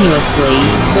continuously,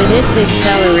 but its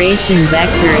acceleration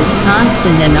vector is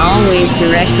constant and always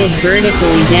directed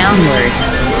vertically downward.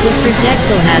 The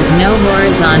projectile has no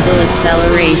horizontal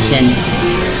acceleration.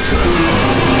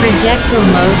 Projectile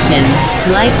motion,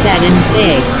 like that in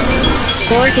Figs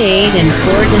 4 to 8 and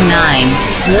 4 to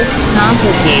 9, looks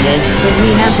complicated, but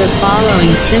we have the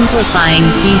following simplifying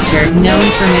feature known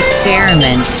from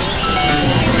experiment.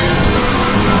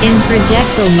 In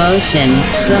projectile motion,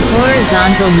 the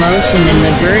horizontal motion and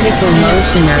the vertical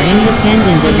motion are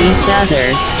independent of each other,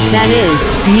 that is,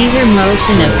 neither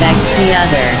motion affects the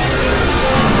other.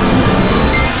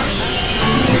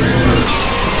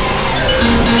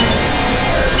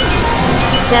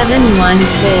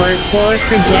 7144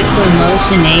 projectile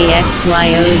motion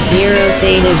AXYO 0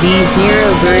 theta V0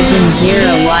 version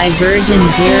y version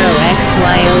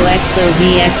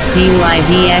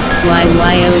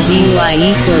 0xyOXOVXBYVXYYOVY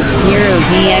equals 0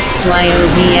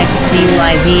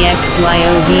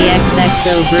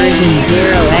 VXYOVXBYVXYOVXXO version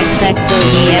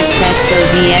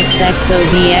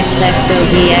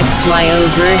 0xXOVXXOVXXOVXXOVXYO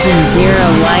version 0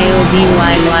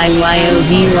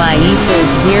 YOVYYYOVY equals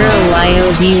 0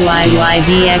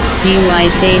 YOVYYVXBY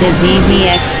theta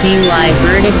VVXBY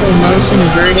vertical motion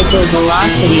vertical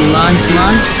velocity launch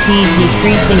speed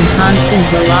decreasing constant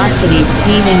velocity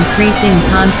speed increasing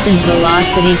constant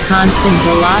velocity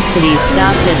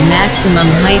stopped at maximum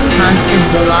height constant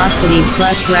velocity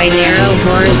plus right arrow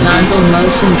horizontal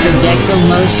motion projectile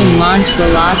motion launch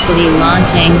velocity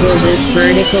launch angle this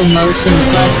vertical motion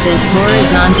plus this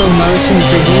horizontal motion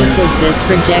produces this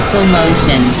projectile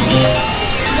motion.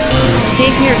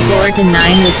 Figure 4-9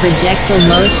 The projectile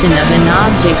motion of an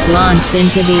object launched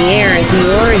into the air at the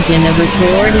origin of a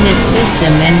coordinate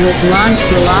system and with launch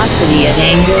velocity at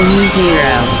angle u0.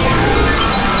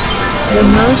 The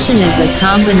motion is a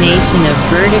combination of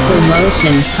vertical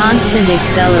motion, constant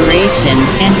acceleration,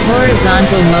 and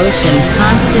horizontal motion,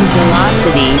 constant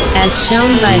velocity, as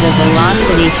shown by the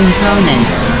velocity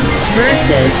components.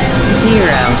 Versus 0.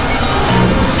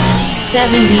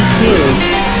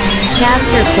 72.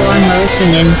 Chapter 4 Motion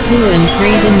in 2 and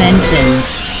 3 dimensions.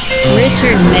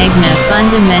 Richard Magna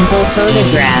Fundamental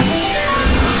Photographs.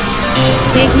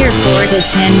 Figure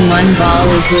 4-10 One ball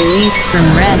is released from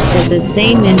rest at the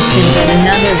same instant that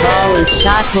another ball is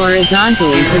shot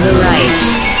horizontally to the right.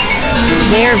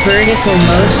 Their vertical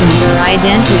motions are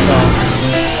identical.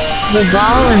 The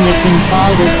ball and the can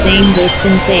fall the same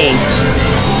distance h.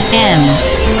 M.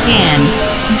 Can.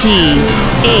 G.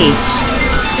 H.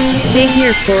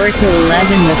 Figure 4-11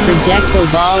 The projectile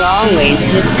ball always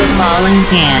hits the falling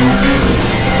can.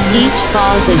 Each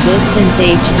falls a distance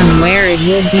h from where it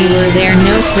would be were there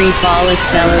no free fall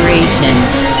acceleration.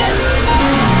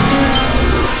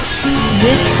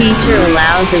 This feature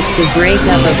allows us to break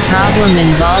up a problem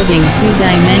involving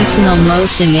two-dimensional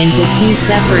motion into two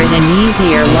separate and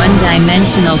easier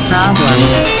one-dimensional problems,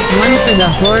 one for the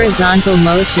horizontal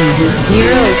motion with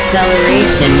zero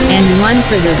acceleration and one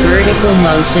for the vertical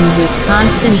motion with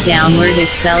constant downward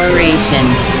acceleration.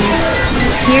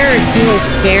 Here are two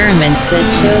experiments that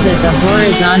show that the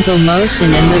horizontal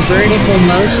motion and the vertical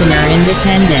motion are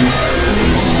independent.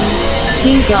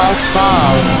 2 golf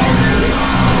balls.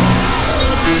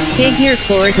 Figure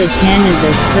 4-10 is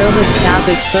a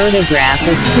stroboscopic photograph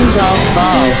of 2 golf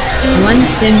balls, one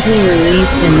simply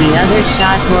released and the other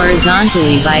shot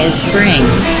horizontally by a spring.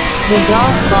 The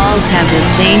golf balls have the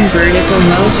same vertical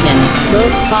motion,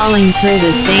 both falling through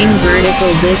the same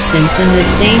vertical distance in the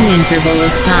same interval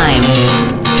of time.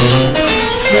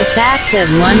 The fact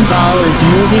that one ball is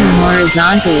moving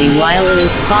horizontally while it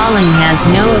is falling has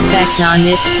no effect on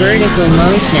its vertical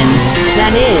motion,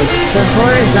 that is, the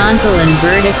horizontal and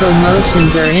vertical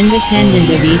motions are independent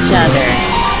of each other.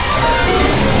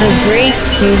 A great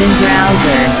student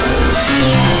browser.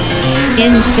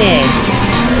 In Fig.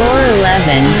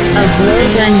 411, a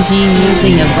blowgun G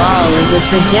using a ball as a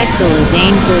projectile is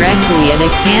aimed directly at a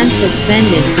can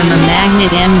suspended from a magnet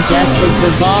M. Just as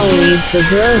the ball leaves the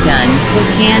blowgun, the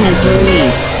can is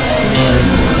released.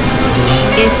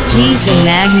 If G the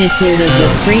magnitude of the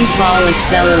free fall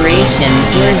acceleration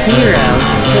were 0,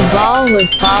 the ball would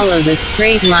follow the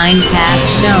straight line path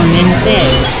shown in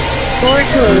Fig.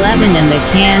 4-11 and the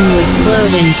can would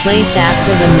float in place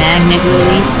after the magnet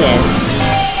released it.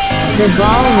 The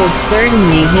ball would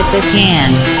certainly hit the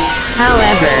can.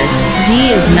 However,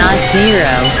 G is not 0,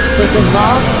 but the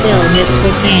ball still hits the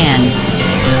can.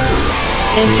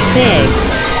 As Fig.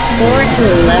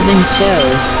 4-11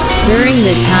 shows, during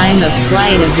the time of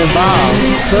flight of the ball,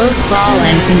 both ball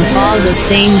and can fall the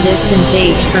same distance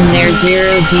h from their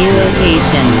 0G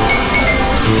locations.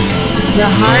 The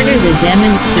harder the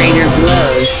demonstrator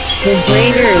blows, the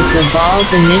greater is the ball's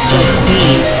initial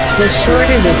speed, the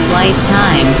shorter the flight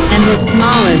time, and the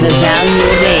smaller the value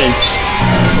of h.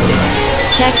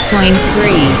 Checkpoint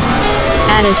 3.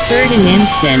 At a certain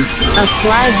instant, a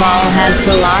fly ball has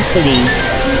velocity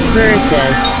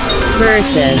versus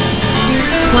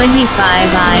 25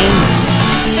 I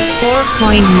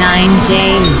 4.9 J.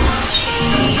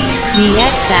 The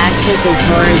x-axis is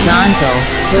horizontal,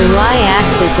 the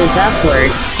y-axis is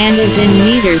upward, and is in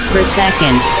meters per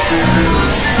second.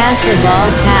 Has the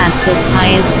ball passed its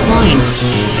highest point?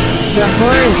 The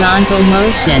horizontal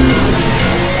motion.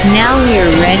 Now we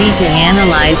are ready to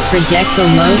analyze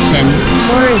projectile motion,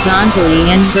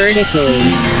 horizontally and vertically.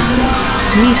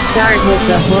 We start with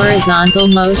the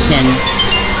horizontal motion.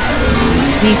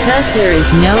 Because there is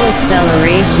no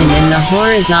acceleration in the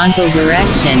horizontal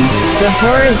direction, the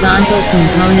horizontal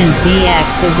component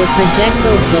Vx of the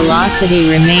projectile's velocity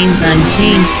remains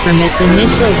unchanged from its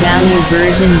initial value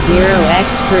version 0x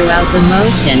throughout the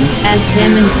motion, as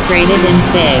demonstrated in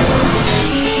Fig.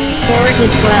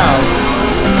 4-12.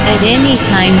 At any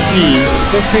time t,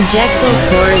 the projectile's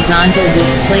horizontal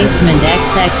displacement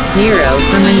xx0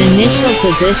 from an initial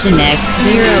position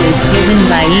x0 is given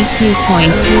by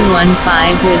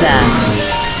eq.215 with a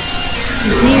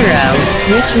 0,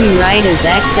 which we write as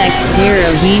xx0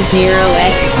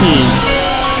 v0xt.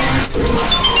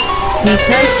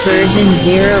 Because version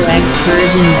 0x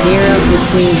version 0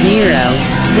 psu 0,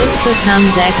 this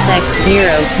becomes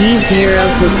xx0 v0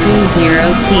 psu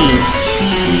 0t.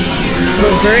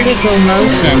 The vertical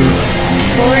motion.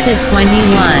 4-21.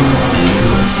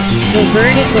 The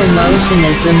vertical motion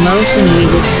is the motion we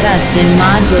discussed in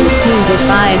Module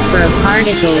 2-5 for a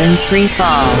particle in free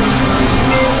fall.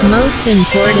 Most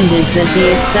important is that the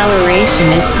acceleration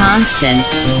is constant.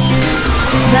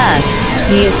 Thus,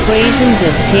 the equations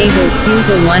of Table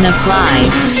 2-1 apply,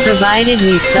 provided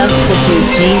we substitute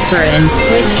g for and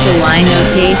switch to y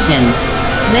notation.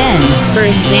 Then, for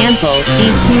example,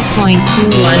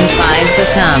 eq.215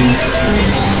 becomes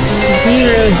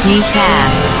 0 g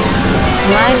cap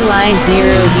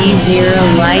yy0 v0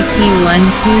 yt12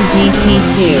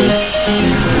 gt2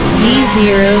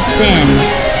 v0 sin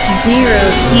 0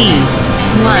 t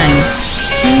 1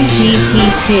 2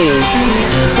 gt2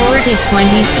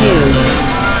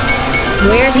 4-22.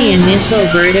 Where the initial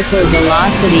vertical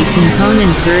velocity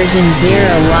component version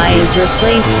 0y is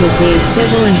replaced with the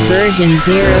equivalent version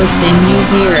 0 sin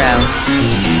u0.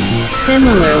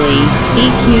 Similarly,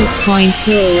 EQ's point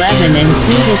 211 and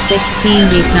 2-16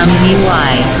 become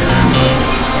Vy.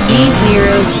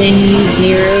 V0 sin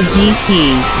u0 gt,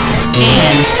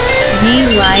 and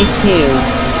Vy2.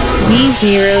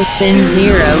 V0 sin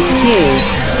 0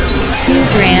 2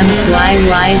 grams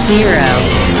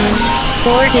yy0.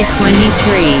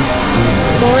 4-23.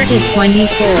 4-24.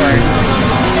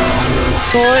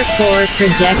 4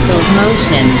 projectile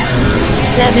motion.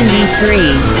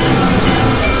 73.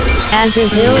 As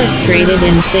is illustrated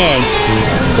in Fig.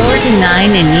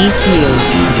 4-9 in EQ.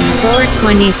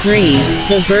 4-23,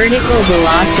 the vertical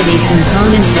velocity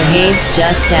component behaves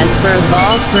just as for a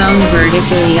ball thrown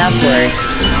vertically upward.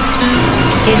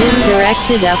 It is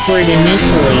directed upward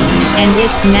initially, and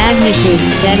its magnitude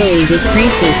steadily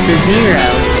decreases to 0,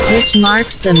 which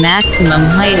marks the maximum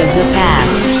height of the path.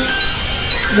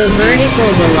 The vertical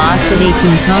velocity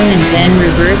component then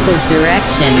reverses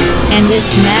direction, and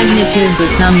its magnitude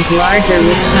becomes larger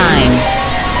with time.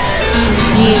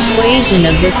 The equation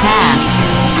of the path.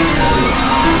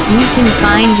 You can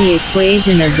find the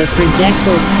equation of the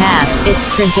projectile's path, its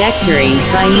trajectory,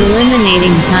 by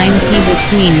eliminating time t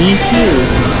between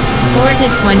EQs.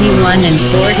 4-21 and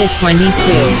 4-22.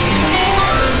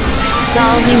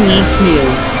 Solving EQ.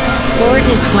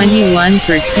 4-21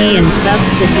 for t and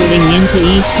substituting into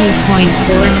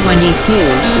EQ.422,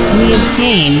 we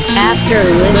obtain, after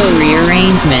a little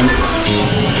rearrangement,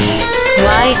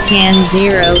 y tan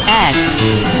 0 x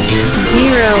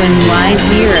 0 and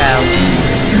y0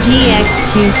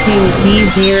 gx22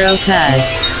 v0 cos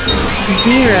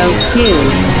 0 2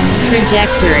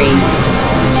 trajectory.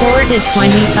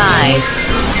 4-25.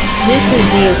 This is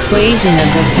the equation of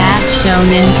the path shown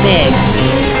in Fig.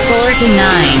 4-9.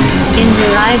 In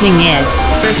deriving it,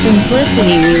 for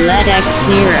simplicity we let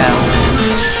x0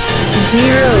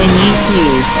 in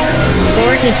EQs.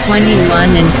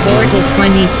 4-21 and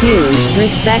 4-22,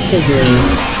 respectively.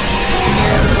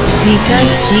 Because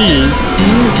g,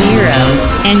 u0,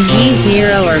 and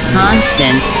v0 are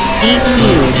constants, EQ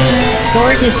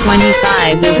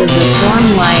 4-25 is of the form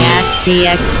y(x)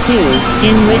 dx2,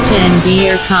 in which a and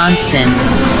b are constants.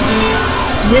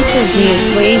 This is the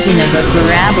equation of a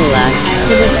parabola,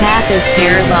 so the path is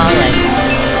parabolic.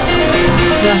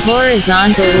 The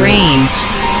horizontal range.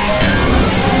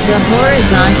 The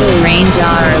horizontal range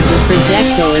r of the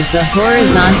projectile is the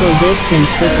horizontal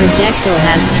distance the projectile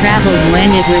has traveled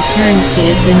when it returns to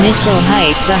its initial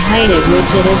height, the height at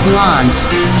which it is launched.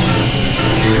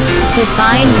 To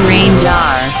find range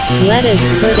r, let us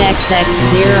put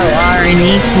xx0r in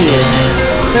EQ.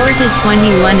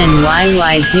 4-21 and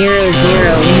yy00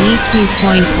 in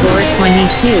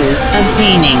EQ.422,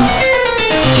 obtaining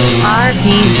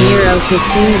rp0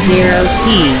 psu 0t,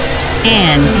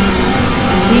 and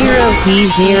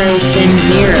 0p0 sin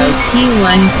 0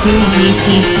 t12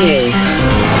 gt2.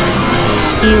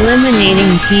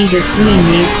 Eliminating t between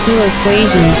these two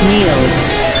equations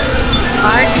yields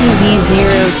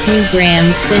r2v0 2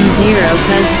 grams sin 0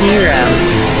 cos 0.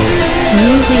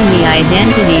 Using the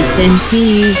identity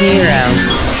sin2u0.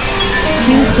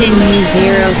 2 sin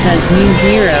u0 cos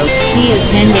u0, see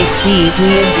Appendix E.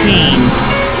 We obtain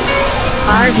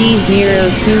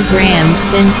RD0 2 grams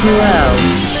sin 2o.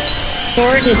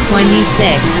 4 to 26.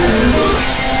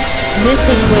 This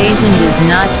equation does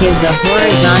not give the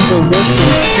horizontal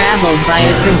distance traveled by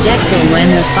a projectile when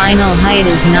the final height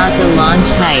is not the launch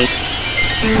height.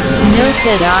 Note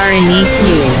that R in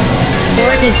EQ 4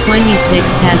 to 26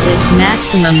 has its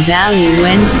maximum value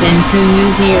when sin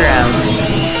 2u0.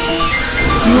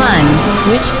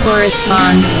 1, which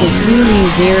corresponds to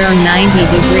 2u0 90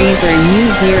 degrees or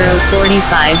u0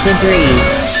 45 degrees.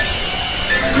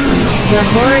 The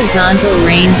horizontal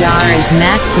range R is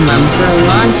maximum for a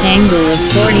launch angle of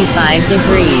 45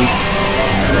 degrees.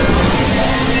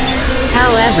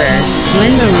 However,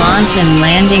 when the launch and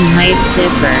landing heights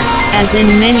differ, as in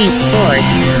many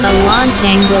sports, a launch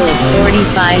angle of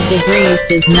 45 degrees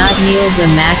does not yield the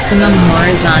maximum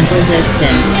horizontal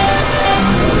distance.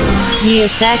 The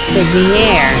effects of the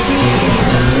air.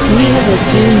 We have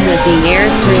assumed that the air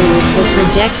through which the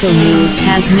projectile moves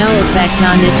has no effect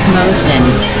on its motion.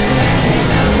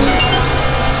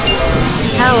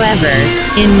 However,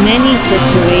 in many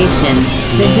situations,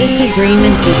 the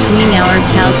disagreement between our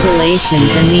calculations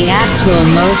and the actual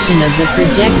motion of the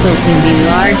projectile can be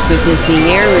large because the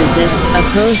air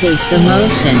opposes the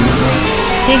motion.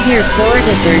 Figure 4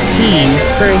 to 13,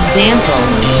 for example,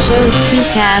 shows two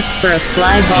paths for a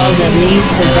fly ball that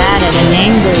leaves the bat at an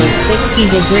angle of 60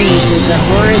 degrees with the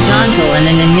horizontal and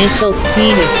an initial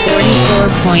speed of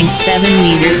 44.7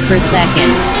 meters per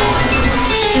second.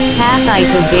 Path I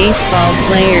for baseball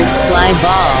player's fly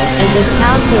ball is a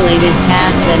calculated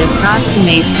path that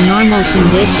approximates normal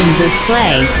conditions of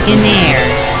play, in air.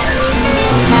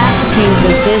 Path to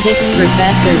the physics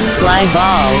professor's fly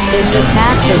ball is the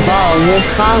path the ball will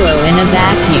follow in a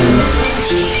vacuum.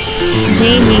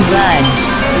 Jamie Budd.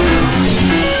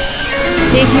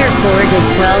 Figure 4 to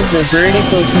 12. The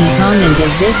vertical component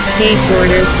of this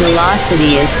skateboarder's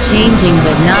velocity is changing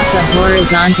but not the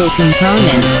horizontal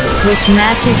component, which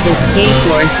matches the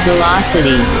skateboard's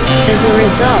velocity. As a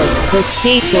result, the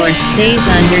skateboard stays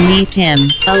underneath him,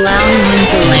 allowing him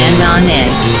to land on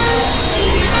it.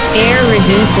 Air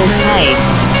reduces height.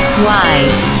 Y.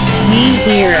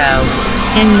 V0.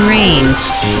 And range.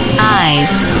 I.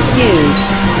 2.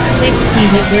 60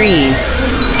 degrees.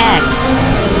 X.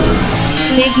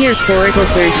 Figure 4 to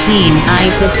 13.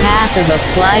 I. The path of a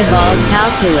fly ball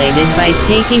calculated by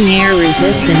taking air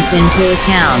resistance into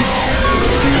account.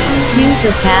 2.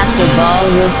 The path the ball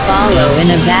will follow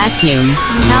in a vacuum,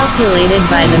 calculated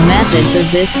by the methods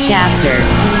of this chapter.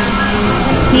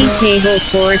 See Table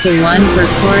 4 to 1 for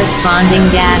corresponding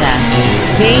data.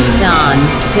 Based on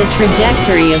The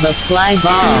Trajectory of a Fly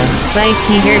Ball, by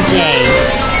Peter J.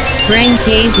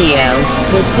 Brancasio,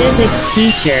 the physics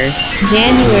teacher,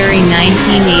 January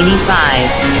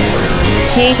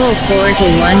 1985. Table 4 to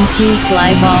 1 2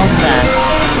 Fly balsa.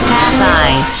 Path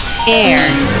I. Air.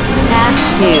 Path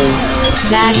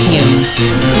 2. Vacuum.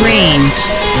 Range.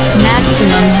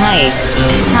 Maximum height.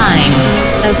 Time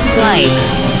of flight.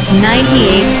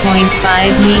 98.5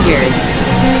 meters.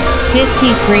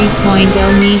 53.0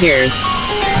 meters.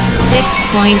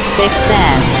 6.6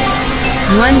 s.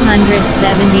 177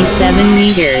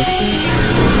 meters.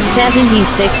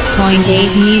 76.8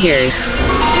 meters.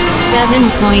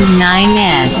 7.9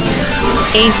 s.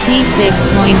 AC Fig.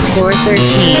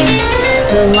 413.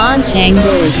 The launch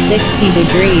angle is 60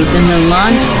 degrees and the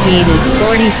launch speed is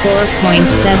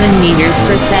 44.7 meters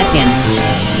per second.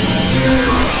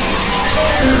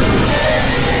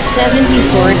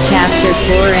 74 Chapter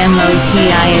 4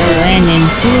 MOTION in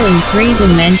 2 and 3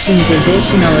 dimensions.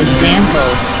 Additional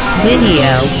examples,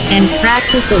 video, and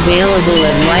practice available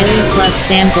at Wiley Plus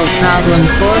Sample Problem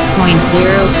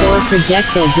 4.04.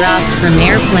 Projectile dropped from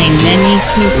airplane then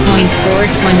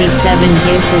EQ.427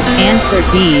 gives as answer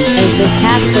B. As the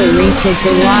capsule reaches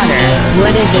the water,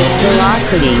 what is its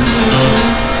velocity?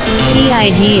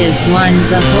 PID is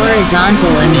 1. The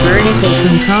horizontal and vertical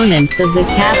components of the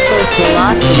capsule's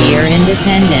velocity are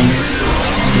independent.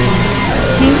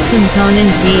 2.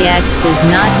 Component Vx does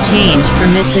not change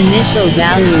from its initial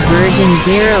value virgin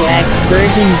 0x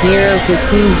virgin 0 to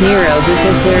SU0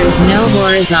 because there is no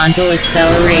horizontal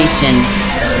acceleration.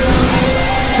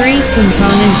 3.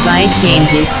 Component Y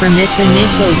changes from its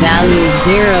initial value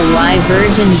 0y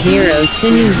virgin 0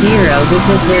 sinu 0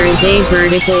 because there is a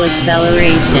vertical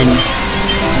acceleration.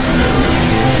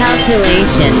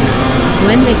 Calculations.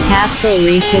 When the capsule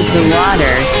reaches the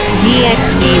water,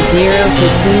 dxv0 to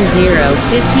su0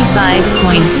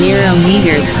 55.0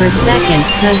 meters per second,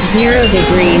 cos 0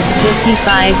 degrees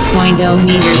 55.0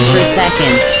 meters per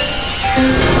second.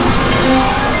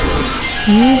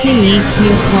 Using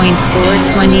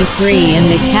EQ.423 and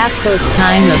the capsule's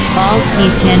time of fall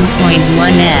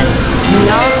T10.1s, we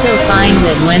also find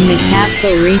that when the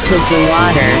capsule reaches the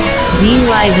water,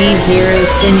 dyv0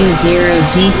 sinu 0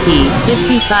 gt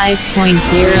 55.0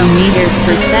 meters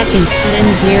per second, sin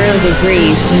 0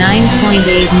 degrees 9.8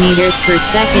 meters per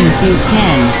second to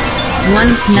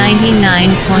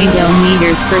 99.0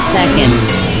 meters per second.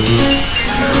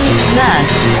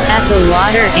 Thus, at the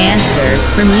water answer,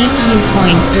 from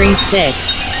EQ.36,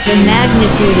 the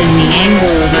magnitude and the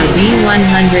angle of our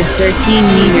V113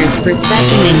 meters per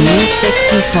second and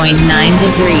U60.9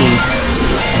 degrees.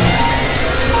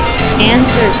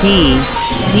 Answer B.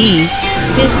 D.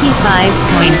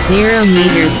 55.0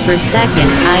 meters per second,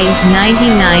 I.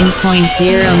 99.0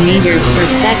 meters per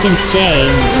second, J.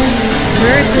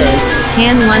 Versus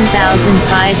tan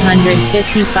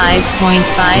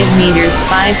 1555.5 meters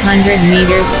 500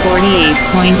 meters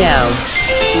 48.0.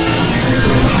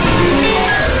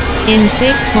 In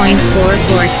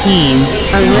Fig.414,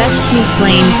 a rescue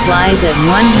plane flies at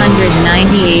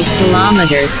 198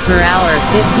 kilometers per hour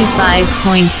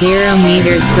 55.0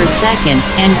 meters per second,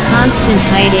 and constant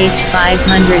height h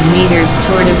 500 meters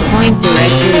toward a point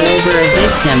directly over a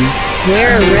victim,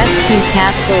 where a rescue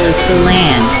capsule is to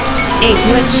land. 8.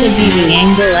 What should be the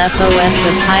angle FOF,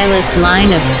 the pilot's line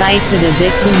of sight to the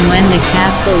victim when the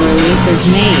capsule release is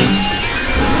made?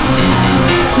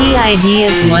 Key ideas.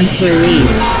 Once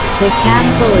released, the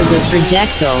capsule is a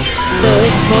projectile, so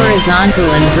its horizontal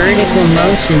and vertical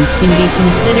motions can be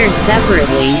considered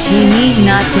separately. You need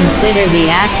not consider the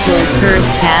actual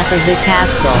curved path of the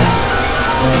capsule.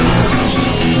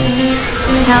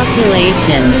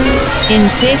 Calculations. In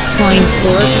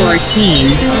Fig.414,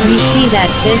 we see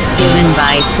that FIS given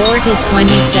by 4 to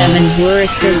 27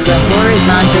 Wurtz is the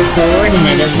horizontal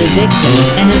coordinate of the victim,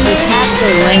 and of the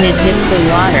capsule when it hits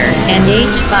the water, and h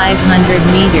 500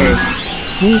 meters.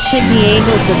 We should be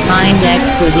able to find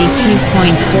x with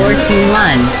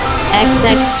EQ.421,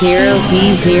 xx0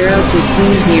 v0 to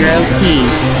su0 t.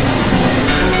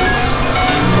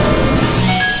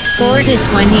 4 to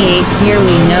 28. Here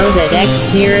we know that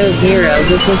x00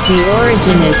 because the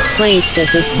origin is placed at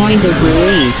the point of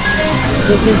release.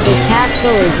 Because the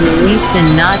capsule is released and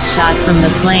not shot from the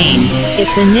plane,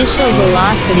 its initial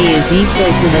velocity is equal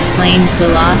to the plane's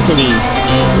velocity.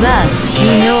 Thus, we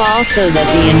know also that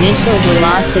the initial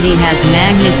velocity has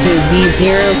magnitude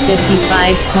v0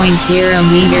 55.0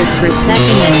 meters per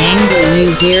second and angle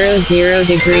u0 0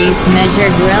 degrees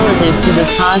measured relative to the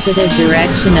positive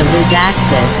direction of this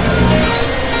axis.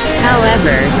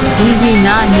 However, we do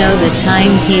not know the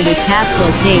time t the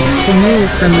capsule takes to move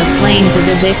from the plane to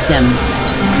the victim.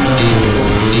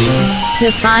 To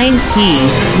find t,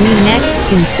 we next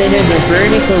consider the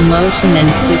vertical motion and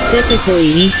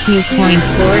specifically EQ.422.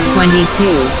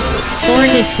 4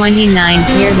 to 29.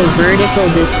 Here the vertical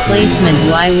displacement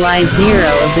yy0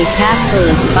 of the capsule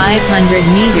is 500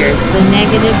 meters. The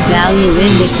negative value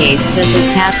indicates that the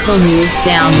capsule moves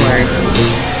downward.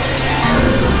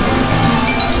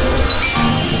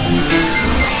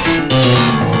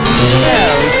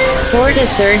 4 to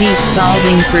 30.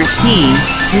 Solving for t,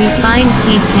 we find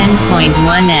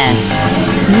T10.1s.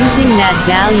 Using that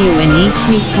value in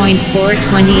EQ.428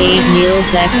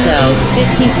 yields XO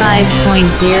 55.0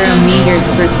 meters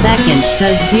per second,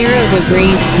 cos 0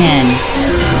 degrees 10.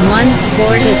 Once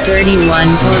 4 to 31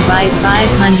 or by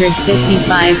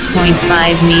 555.5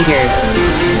 meters.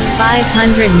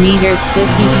 500 meters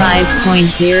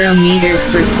 55.0 meters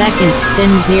per second,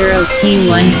 sin 0 t12,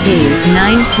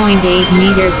 9.8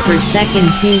 meters per second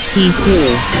 2t2.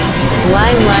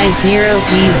 yy0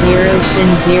 v0 sin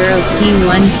 0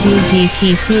 t12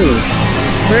 gt2.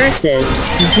 Versus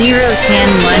 0 tan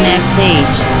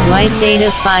 1xh, y theta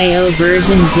phi o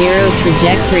version 0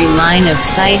 trajectory line of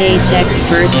sight hx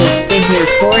versus figure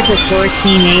 4 to 14.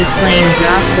 A plane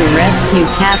drops a rescue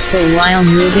capsule while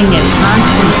moving at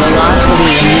constant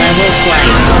velocity in level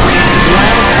flight.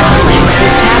 While falling, the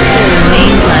capsule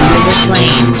remains under the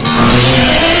plane.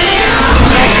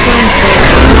 Checkpoint 4.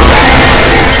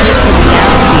 Ship to the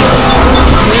outfield.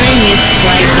 During its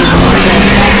flight, ignore the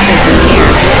effects of the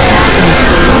air. What happens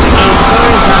to its A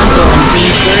horizontal and B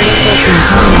vertical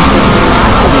components of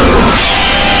velocity?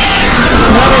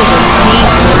 What are the C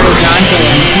horizontal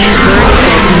and B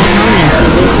vertical components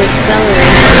of its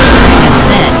acceleration during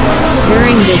ascent,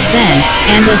 during descent,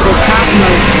 and at the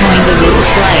topmost point of its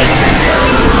flight?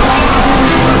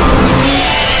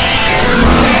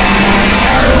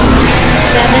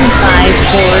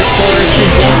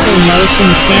 projectile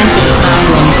motion sample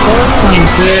problem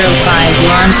 4.05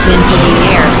 launched into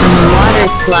the air from a water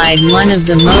slide. One of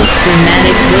the most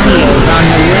dramatic videos on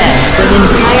the web, but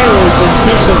entirely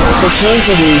fictitious,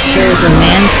 supposedly shows a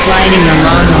man sliding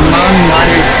along a long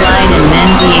water slide and then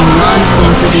being launched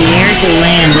into the air to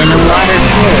land in a water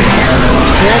pool.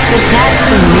 Let's attach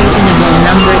some reasonable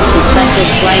numbers to such a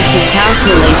flight to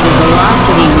calculate the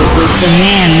velocity with which the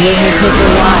man would have hit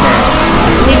the water.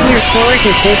 Figure 4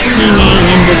 to 15a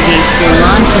indicates the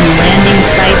launch and landing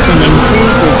sites and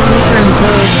includes a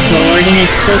superimposed coordinate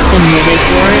system with its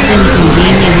origin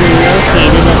conveniently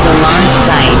located at the launch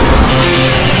site.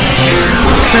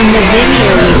 From the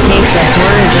video we take the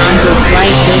horizontal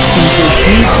flight distance as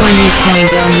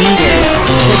d20.0 meters,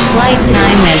 the flight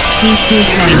time as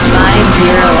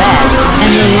t2.50s,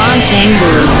 and the launch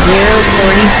angle is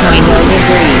 040.0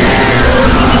 degrees.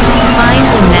 Find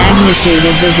the magnitude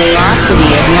of the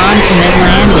velocity at launch and at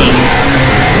landing.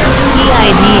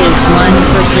 PID is 1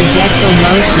 for projectile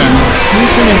motion. You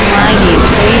can apply the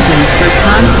equations for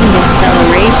constant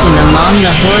acceleration along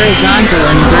the horizontal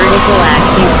and vertical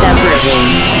axes separately.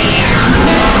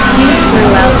 2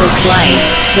 throughout the flight,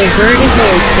 the vertical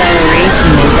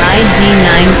acceleration is id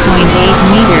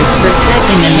 9.8 meters per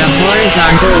second and the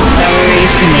horizontal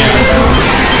acceleration is.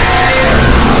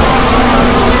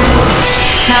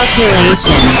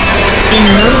 Calculation. In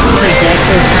most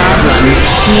projectile problems,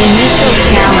 the initial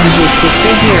challenge is to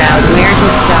figure out where to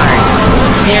start.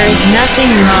 There is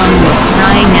nothing wrong with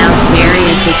trying out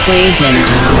various equations,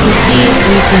 to see if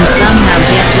we can somehow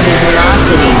get to the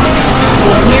velocities.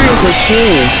 But here is a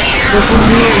clue. If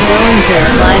we are going to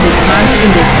apply the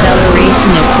constant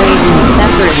acceleration equation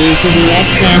separately to the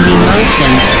x-andy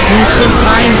motion, we should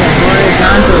find the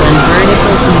horizontal and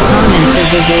vertical components of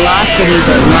the velocities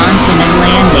at launch and at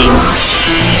landing.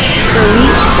 For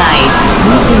each site,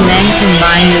 we can then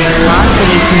combine the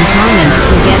velocity components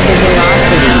to get the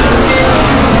velocity.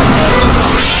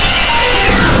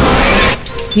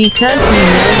 Because we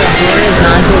know the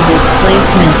horizontal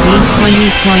displacement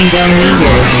d20.0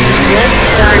 meters, let's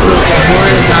start with the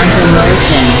horizontal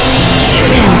motion.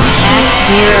 Since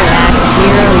x0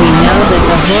 we know that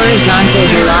the horizontal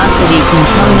velocity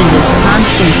component is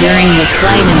constant during the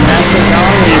flight and thus is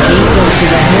always equal to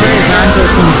the horizontal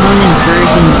component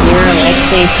version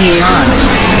 0xat launch.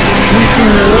 We can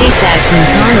relate that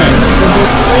component, the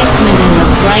displacement in the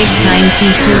flight time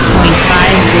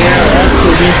t2.50s to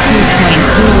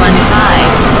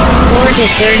d2.215, 4 to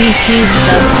 32.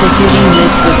 Substituting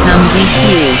this becomes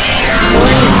dq 4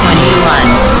 to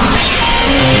 21.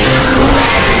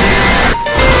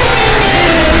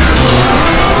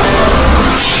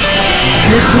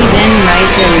 If we then write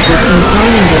there is a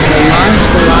component of the launch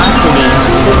velocity,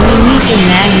 but we need the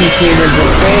magnitude of the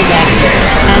full vector,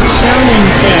 as shown in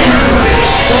Fig.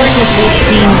 4 to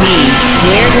 15b,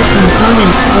 where the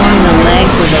components form the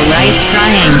legs of a right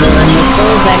triangle and the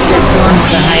full vector forms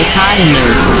the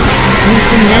hypotenuse. We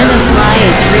can then apply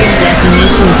a trig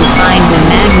definition to find the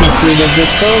magnitude of the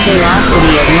full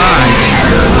velocity at launch.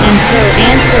 And so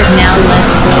answered. Now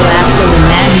let's go after the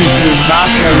magnitude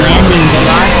of the landing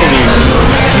velocity.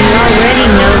 We already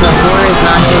know the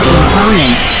horizontal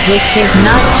component, which does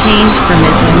not change from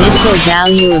its initial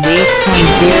value of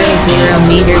 8.00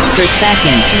 meters per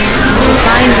second. To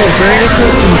find the vertical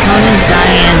component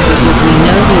dian, because we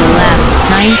know the elapsed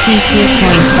time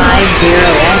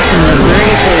t2.50s and the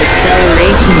vertical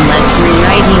acceleration, let's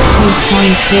rewrite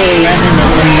eq.211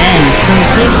 as and then, from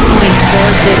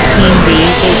Fig.415b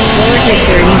is 4 to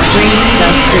 33,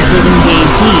 substituting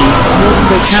gauge e, this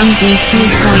becomes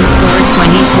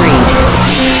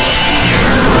eq.423.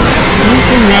 You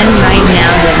can then write now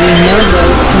that we know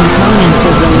both components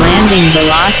of the landing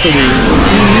velocity,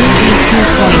 we use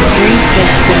eq.36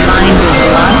 to find the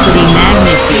velocity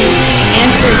magnitude.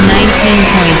 Answered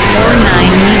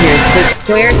 19.49 meters per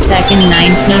square second,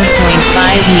 19.5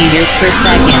 meters per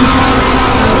second.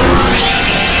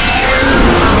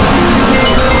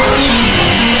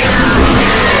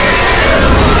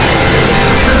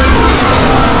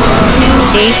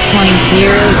 8.00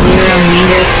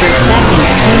 meters per second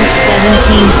to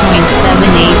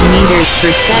 17.78 meters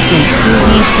per second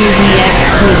 2v2vx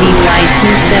 2vy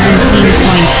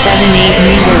 217.78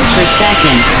 meters per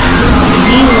second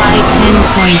vy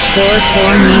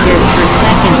 10.44 meters per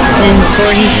second sin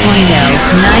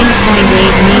 40.0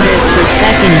 9.8 meters per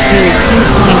second to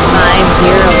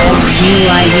 2.50 s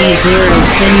vyv0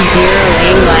 sin 0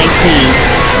 ayt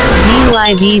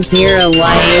vyv0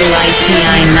 yayti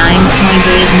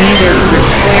 9.8 meters per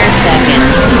square second,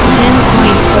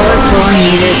 10.44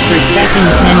 meters per second,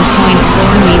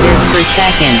 10.4 meters per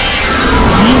second.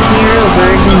 V0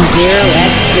 version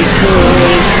 0x to 8.00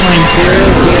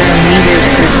 meters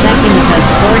per second cos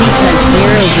 40 cos 0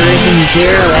 version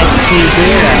 0x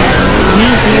V0.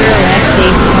 V0x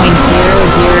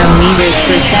 8.00 meters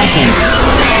per second.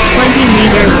 20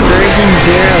 meters version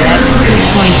 0x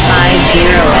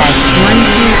 2.50s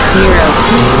 120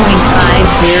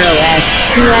 2.50s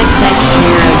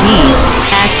 2xx0v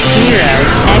x0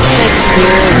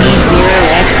 xx0 v0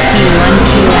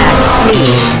 xt12x2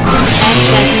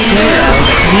 xx0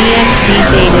 vxt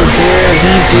theta 0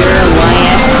 v0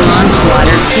 yx launch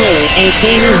water cool a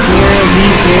theta 0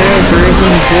 v0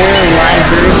 version 0 y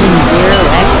version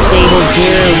 0 x theta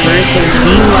 0 versus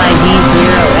vy v0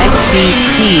 x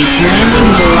speed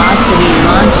landing velocity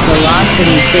launch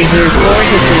velocity figure 4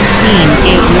 to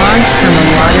 15 8 launch from a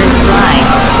water slide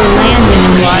to land in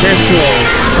a water pool.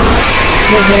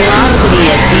 The velocity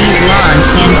at V launch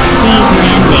and C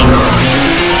landing.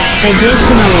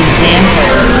 Additional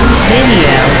examples,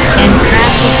 video, and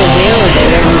practice available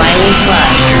at Wiley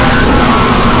Plus.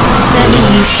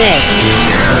 76.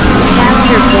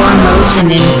 Chapter 4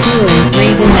 Motion in 2 and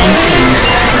 3 dimensions.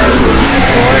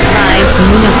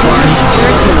 4-5 Uniform,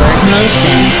 circular,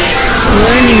 motion.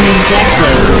 Learning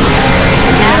objectives.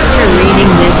 After reading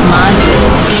this module,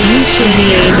 you should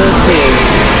be able to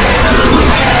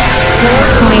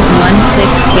 4.16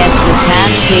 Sketch the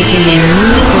path taken in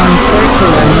uniform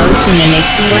circular motion and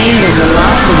explain the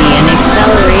velocity and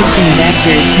acceleration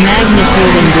vectors,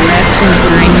 magnitude and direction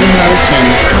during the motion.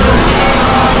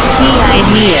 Key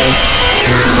ideas.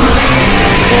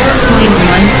 4.17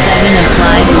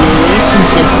 Apply the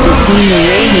relationships between the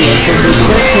radius of the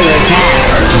circular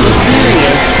path, the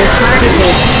period, the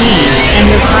particle's speed,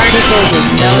 and the particle's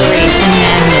acceleration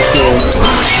magnitude.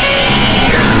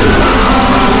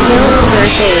 Filled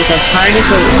circle. If a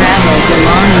particle travels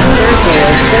along a circle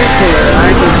or circular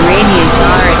arc of radius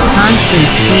r at constant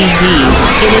speed v,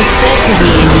 it is said to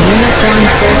be in uniform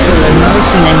circular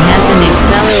motion and has an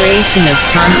acceleration of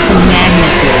constant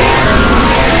magnitude.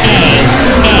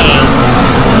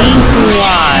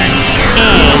 V2r.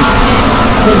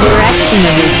 The direction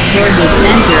of is toward the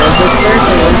center of the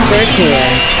circle or circular.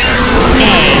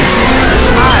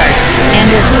 Arc, and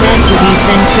is said to be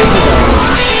centripetal.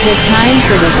 The time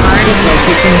for the particle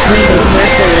to complete a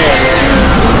circle is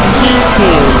T2,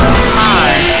 R,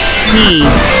 P,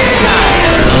 dot.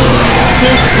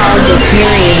 Tis called the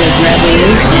period of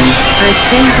revolution, or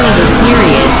simply the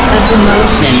period of the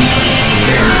motion.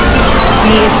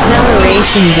 The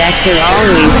acceleration vector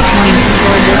always points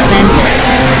toward the center.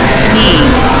 V.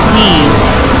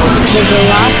 The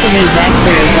velocity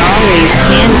vector is always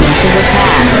tangent to the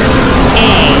path.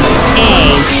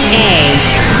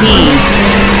 B.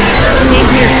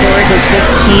 Figure 4 to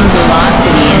 16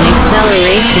 velocity and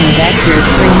acceleration vectors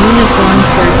for uniform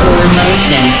circular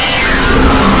motion.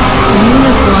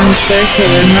 Uniform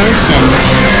circular motion.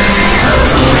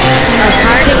 A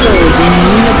particle is in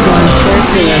uniform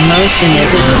circular motion as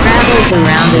it travels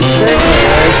around a circle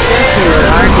or a circular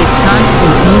arc at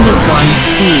constant uniform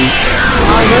speed.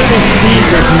 Although the speed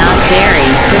does not vary,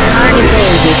 the particle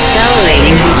is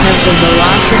accelerating because the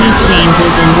velocity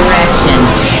changes in direction.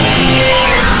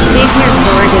 Figure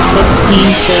 4 to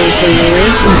 16 shows the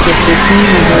relationship between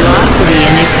the velocity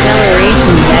and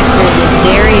acceleration vectors at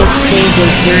various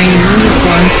stages during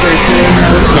uniform circular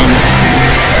motion.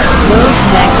 Both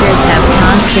vectors have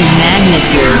constant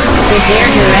magnitude, but their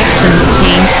directions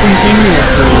change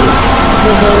continuously.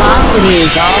 The velocity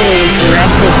is always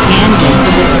directed tangent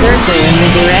to the circle in the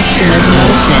direction of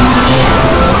motion.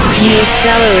 The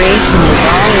acceleration is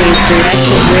always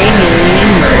directed radially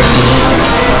inward.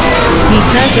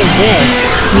 Because of this,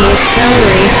 the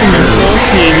acceleration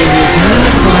associated with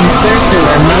uniform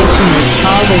circular motion is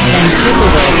called a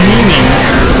centripetal, meaning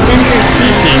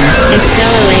center-seeking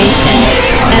acceleration.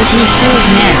 As we prove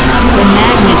next, the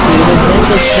magnitude of this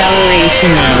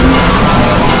acceleration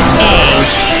is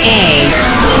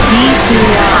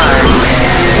V2r.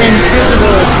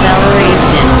 Centripetal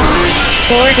acceleration.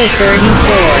 4 to 34.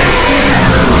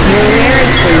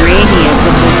 Whereas the radius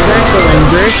of the circle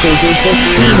inverses is the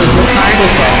speed of the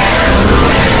particle.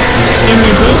 In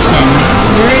addition,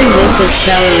 during this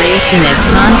acceleration at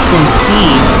constant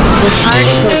speed, the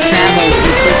particle travels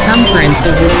the circumference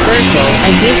of the circle,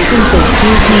 a distance of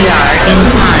 2pr in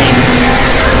time.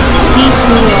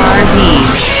 T2rv.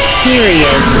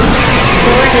 Period.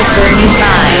 4 to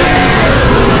 35.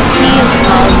 T is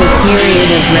called the period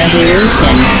of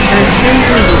revolution, or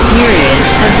simply the period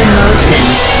of the motion.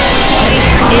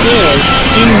 It is,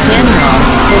 in general,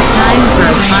 the time for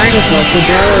a particle to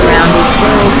go around a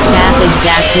closed path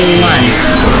exactly once.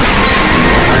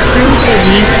 Proof of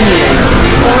EQ.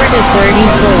 4 to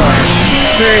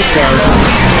 34. Versus.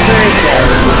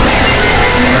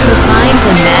 To find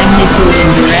the magnitude and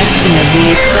direction of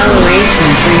the acceleration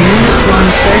for uniform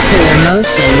circular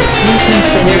motion, we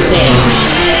consider Fig.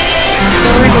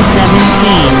 4 to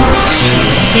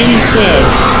 17. In Fig.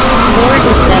 4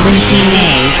 to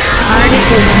 17a,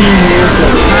 particle P moves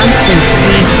at constant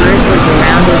speed versus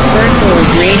around a circle of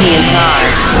radius r.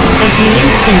 At the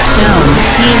instant shown,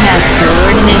 P has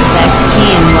coordinates xp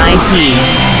and yp.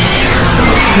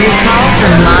 Recall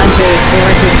from Module 4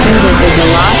 to 2 that the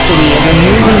velocity of a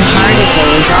moving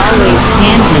particle is always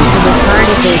tangent to the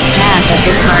particle's path at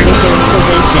the particle's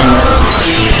position.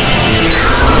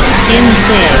 In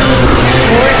Fig.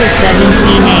 4 to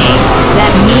 17a,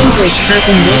 that means is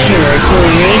perpendicular to a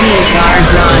radius r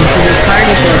drawn to the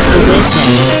particle's position.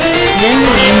 Then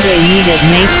the angle u that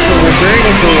makes for the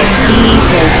vertical of P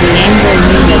equals the angle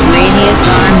u that radius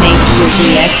r makes with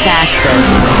the x-axis.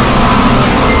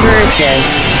 Versus.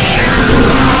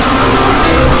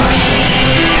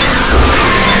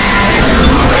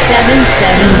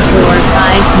 7745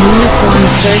 Uniform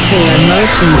circular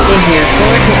motion figure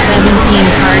 4 to 17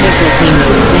 particle P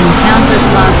moves in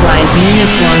counterclockwise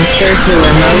uniform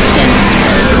circular motion.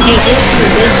 A. Its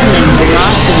position and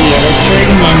velocity at a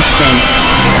certain instant.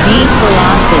 B.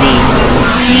 Velocity.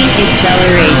 C.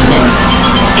 Acceleration.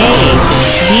 A.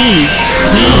 B.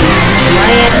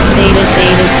 Yx theta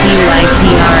theta py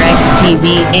prx pb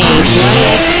a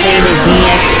yx theta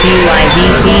dx py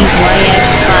db yx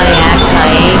phi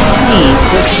axi c.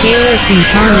 The scalar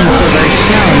components of are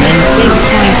shown in Fig.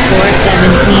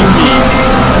 417b.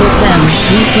 With them,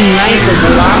 we can write the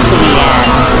velocity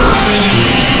as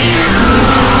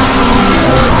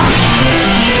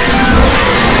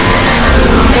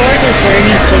 4 to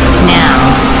 36 now.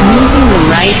 Using the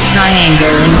right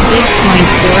triangle in Fig.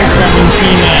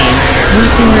 417a, we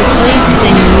can replace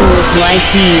sin u with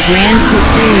yp grand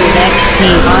pursue with xp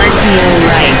rto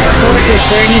right. 4 to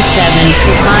 37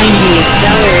 to find the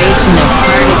acceleration of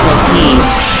particle p,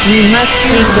 we must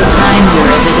take the time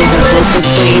derivative of this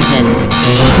equation.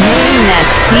 Noting that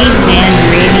speed band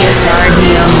radius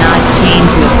rdo not change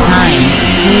with time,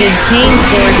 we obtain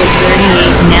 4 to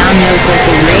 38. Now note that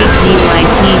the rate dyp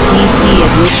pt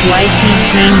at which yp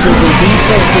changes is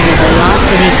equal to the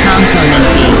velocity component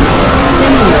v.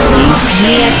 Similarly,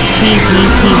 dxp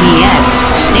dt dx,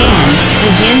 and,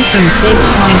 again from Fig.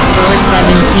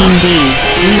 417b,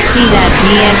 we see that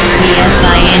dxp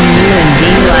sin u and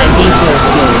dy equals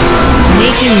u.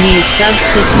 Making these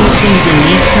substitutions in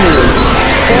EQ.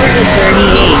 4 to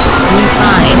 38, we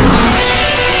find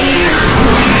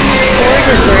 4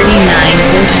 to 39.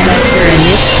 This vector and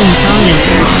its components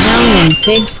are shown in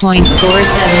Fig.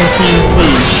 417c.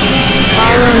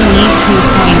 Following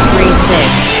EQ.36,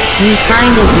 we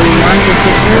find as we wanted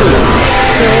to prove.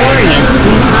 To orient,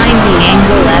 we find the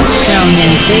angle f shown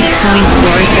in Fig.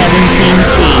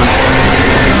 417c.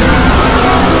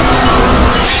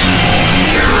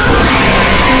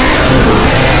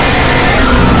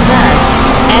 Thus,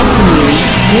 f nu,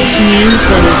 which means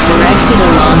that is directed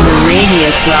along the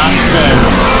radius rock Fig.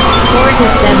 4 to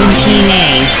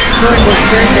 17a, toward the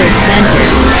circle's center,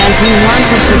 as we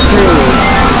wanted to prove.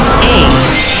 A.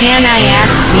 Tan I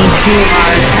ax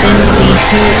v2r sin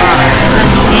v2r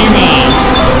plus tan a.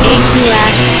 A2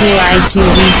 ax 2i2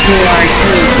 v2r2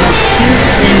 plus 2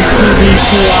 sin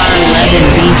 2v2r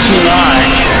 11 v2r.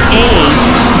 A.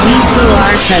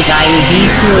 v2r cos I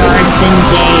v2r sin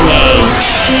j a.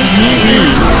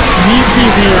 VE.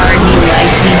 VTVR dy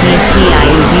pdt I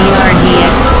vr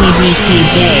dx pdt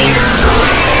j.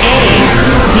 A.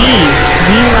 B.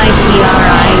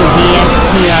 VYPRI dx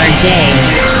prj.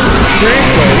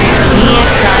 Versus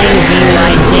dxi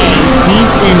vyj v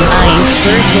sin I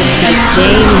versus cos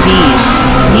j v.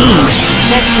 B.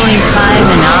 Checkpoint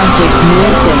 5. An object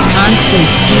moves at constant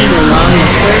speed along a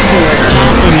circular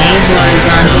path in a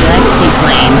horizontal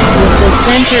x-plane, with the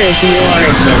center as the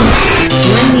origin.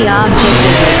 When the object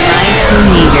is at 2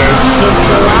 meters, its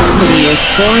velocity is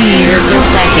 4 meters per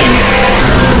second.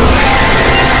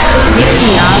 If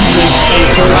the object a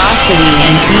velocity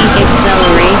and b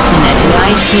acceleration at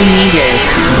y2 meters.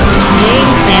 J.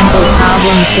 Example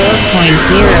problem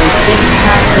 4.06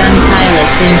 Top Gun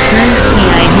pilots in turns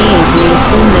PID as we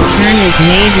assume the turn is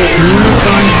made with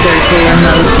uniform circular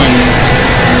motion.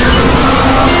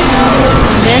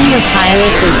 Then the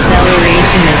pilot's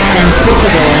acceleration is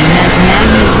centripetal and has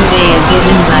magnitude A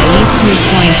given by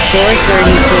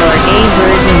EQ.434 A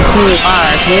version 2 R,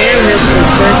 where is the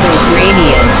circle's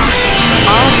radius.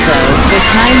 Also, the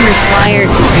time required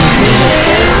to complete a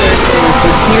full circle is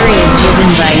the period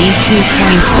given by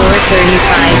EQ.435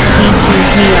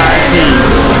 T2PRP.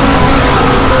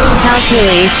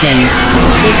 Calculations.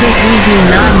 Because we do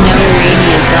not know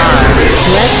radius r,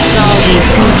 let's solve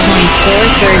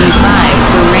EQ.435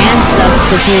 for rand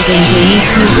substitute into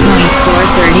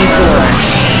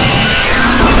EQ.434.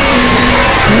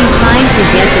 We find to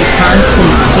get the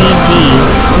constant speed v,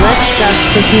 let's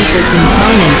substitute the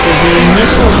components of the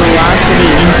initial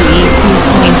velocity into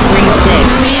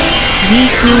EQ.36.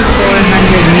 v2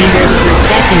 400 meters per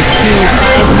second to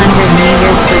 500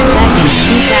 meters per second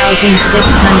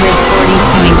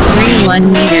 2640.31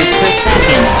 meters per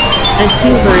second. A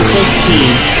 2 versus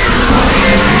t.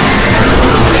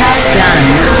 Calc done.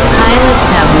 Pilots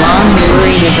have long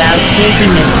worried about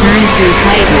taking a turn too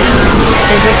tightly.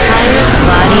 As a pilot's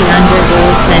body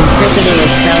undergoes centripetal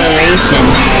acceleration,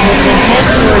 with the head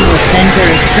toward the center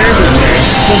of curvature,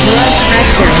 the blood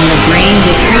pressure in the brain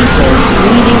decreases,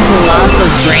 leading to loss of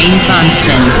brain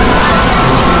function.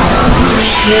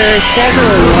 There are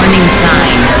several warning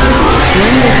signs.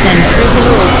 When the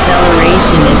centripetal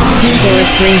acceleration is 2 or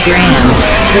 3 grams,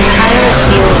 the pilot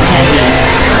feels heavy.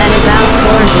 At about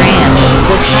 4 grams,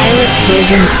 the pilot's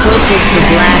vision switches to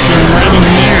black and white and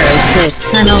narrows to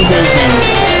tunnel vision.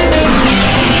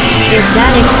 If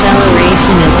that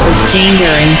acceleration is sustained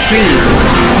or increased,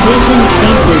 vision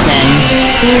ceases and,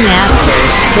 soon after,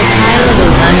 the pilot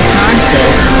is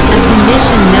unconscious, a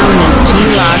condition known as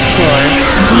G-loss or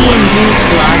G-induced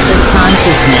loss of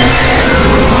consciousness.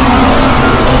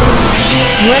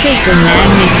 What is the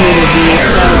magnitude of the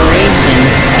acceleration,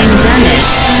 in units,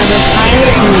 of a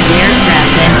pilot whose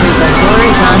aircraft enters a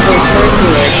horizontal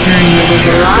circular turn with a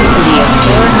velocity of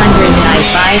 400 by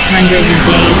 500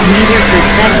 meter per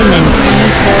second and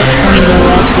 24.0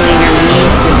 s later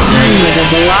leaves the turn with a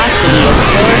velocity of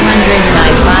 400 by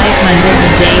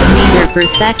 500 meter per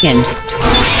second?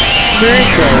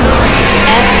 Versus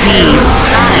FD,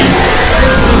 I.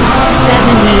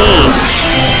 78.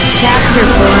 Chapter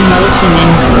 4 Motion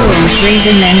in 2 and 3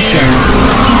 dimensions.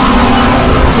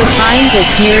 To find the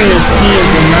period t of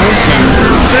the motion,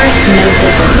 first note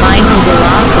that the final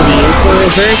velocity is the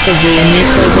reverse of the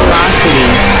initial velocity.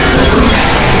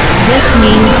 This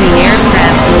means the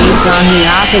aircraft leaves on the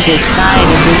opposite side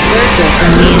of the circle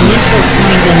from the initial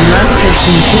point and must have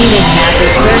completed half a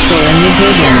circle in the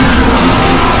given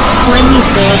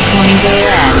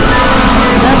 24.0s.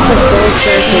 Thus a full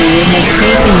circle would have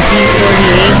taken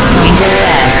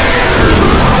t48.0s.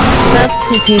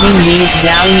 Substituting these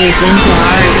values into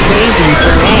our equation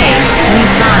for a, we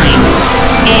find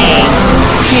a,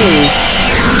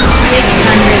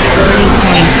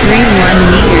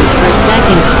 640.31 meters per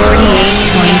second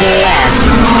 48.0s.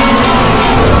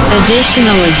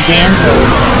 Additional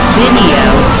examples, video,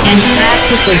 and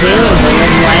practice available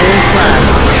at Wiley Plus.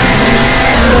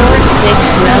 Chord 6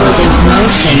 Relative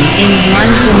motion in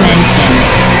 1 dimension.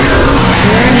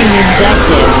 Learning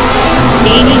objective.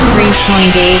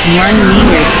 83.81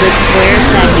 meters per square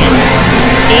second.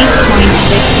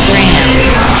 8.6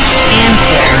 grams.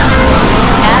 Answer.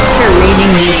 After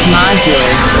reading this module,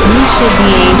 you should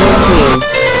be able to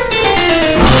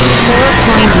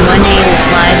 4.1a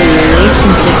apply the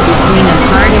relationship between a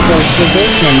particle's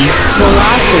position,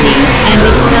 velocity, and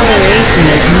acceleration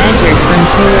as measured from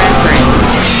two reference.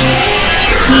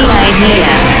 Key idea.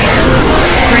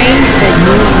 Frames that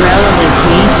move relative to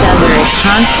each other at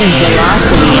constant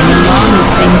velocity and along a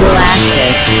single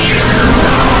axis.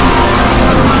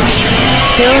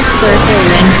 Filled circle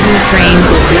when two frames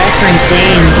of reference A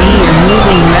and B are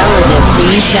moving relative to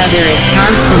each other at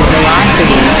constant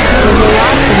velocity. The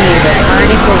velocity of a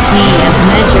particle P as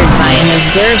measured by an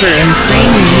observer in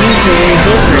frame A usually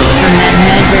differs from that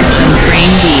measured from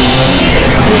frame B.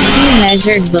 The two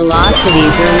measured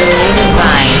velocities are related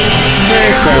by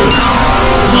versus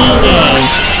PA,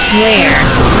 where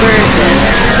versus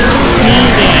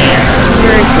PA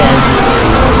versus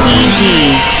PB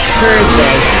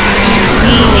versus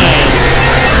PA.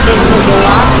 If the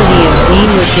velocity of v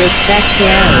with respect to a,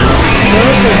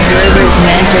 both observers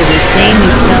measure the same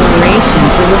acceleration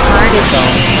for the particle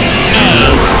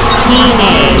a,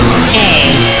 PA, a,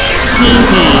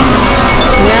 PB.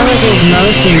 Relative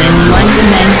motion in 1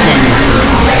 dimension.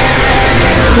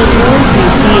 Suppose you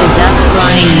see a duck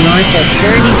flying north at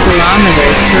 30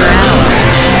 kilometers per hour.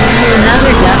 To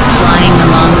another duck flying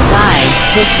alongside,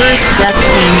 the first duck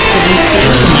seems to be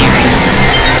stationary.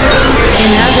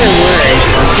 In other words,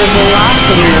 the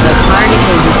velocity of a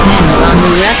particle depends on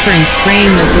the reference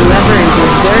frame of whoever is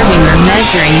observing or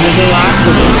measuring the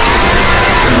velocity.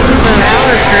 For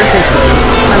our purposes,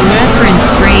 a reference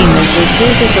frame is the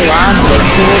physical object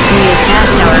to which we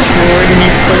attach our coordinate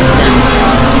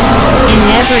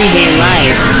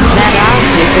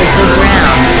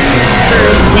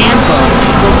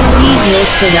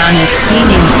posted on a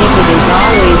speeding ticket is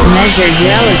always measured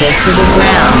relative to the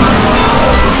ground.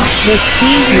 The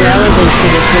speed relative to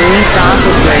the police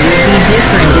officer would be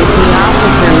different if the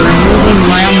officer were moving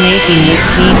while making the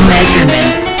speed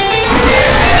measurement.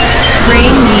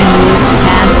 Frame B moves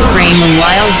past frame A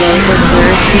while both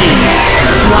observe P.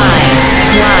 Y.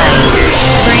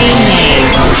 Frame A.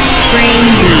 Frame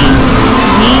B.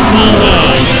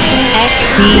 VBA.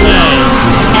 XBA.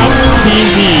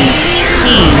 XPB.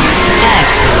 P. X.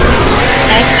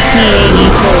 XPA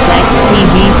equals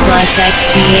XPB plus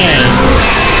XBA.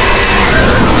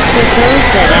 Suppose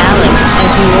that Alex,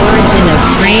 at the origin of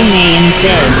frame A in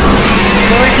Fig.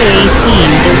 4-18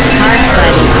 is parked by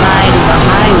the side of a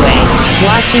highway,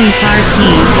 watching car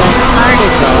P, the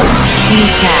particle, be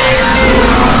passed.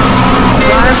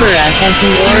 Barbara, at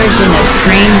the origin of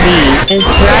frame B, is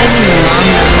driving along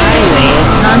the highway at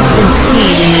constant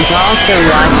speed and is also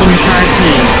watching car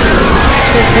P.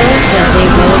 Suppose that they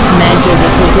both measure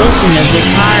the position of the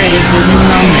car at a given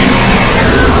moment.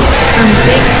 From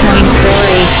Fig.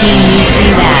 4-18 we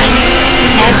see that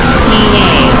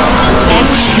XPA,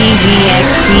 XPB,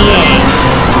 XPA,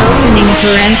 opening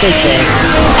parenthesis,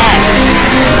 X,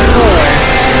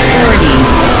 4, 40,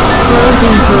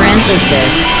 closing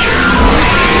parenthesis.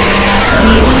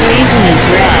 The equation is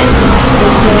read. The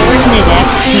coordinate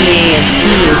XPA of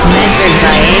P is measured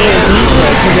by A is equal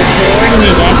to the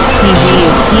coordinate XPB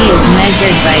of P is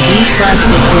measured by B plus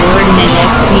the coordinate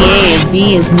XPA of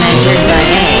B is measured by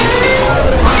A.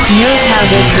 Note how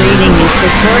this reading is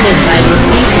supported by the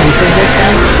sequence of the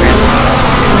subscripts.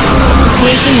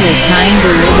 Taking the time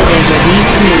derivative of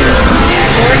EQ,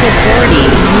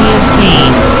 4-40, we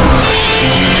obtain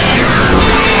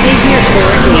Figure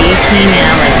 4-18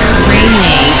 Alex, frame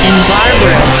A, and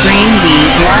Barbara, frame B,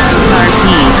 watch car P,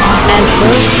 as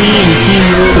both B and P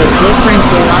move at different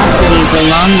velocities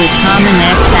along the common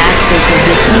x-axis of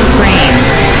the two frames.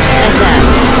 At the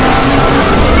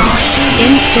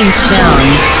instant shown,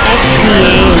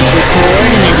 XPA is the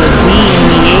coordinate of B in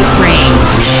the A frame.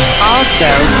 Also,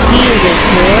 P is a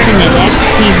coordinate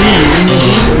XPB in the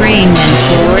B frame and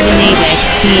coordinate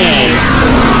XPA.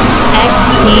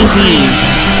 XPB,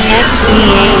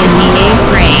 XPA in the A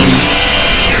frame.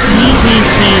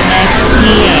 VBT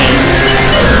XPA,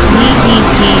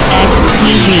 VBT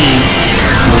XPB.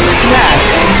 Thus,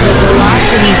 the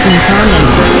velocity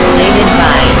components are related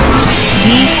by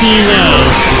VPA,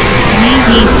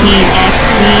 VBT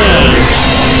XPA,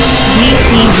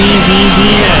 VPB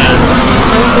VBA,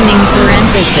 opening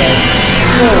parenthesis,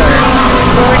 4,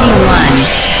 41,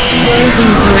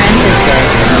 closing parenthesis.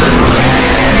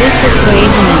 This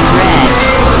equation is read.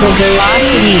 The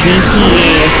velocity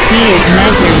VPA of P is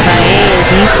measured by A is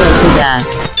equal to the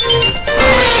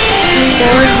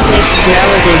force 6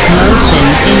 relative motion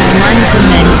in one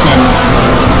dimension.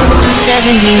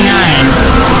 79.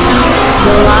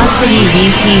 Velocity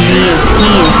VPV of P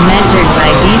is measured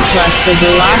by B plus the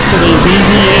velocity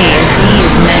VBA of B is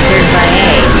measured by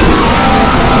A.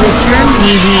 The term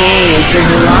VBA is the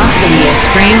velocity of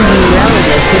frame B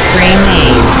relative to frame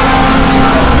A.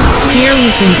 Here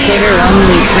we consider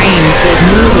only frames that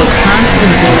move at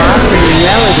constant velocity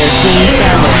relative to each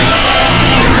other.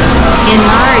 In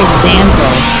our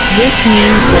example, this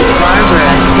means that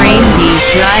Barbara, frame B,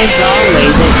 drives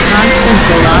always at constant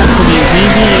velocity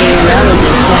VBA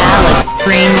relative to Alex,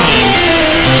 frame A.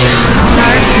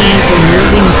 Car P, the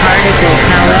moving particle,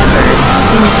 however,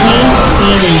 can change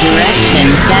speed and direction,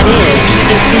 that is,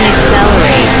 it can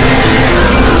accelerate.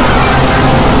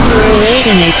 To relate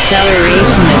an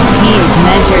acceleration of P is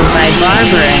measured by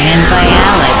Barbara and by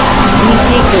Alex, we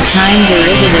take the time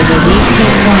derivative of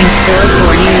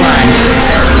E2.441.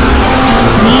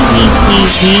 VBT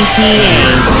VPA,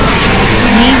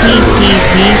 VBT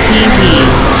VPB,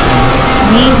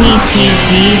 VBT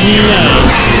VBA.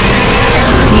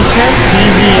 Because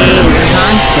VBA is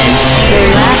constant, the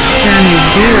last term is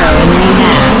 0 and we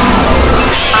have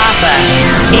APA,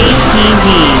 APB.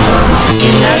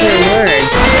 In other words,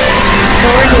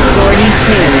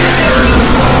 4-42.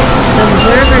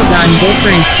 Observers on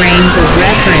different frames of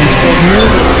reference that move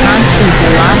at constant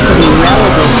velocity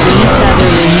relative to each other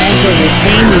will measure the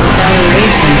same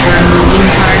acceleration for a moving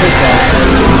particle.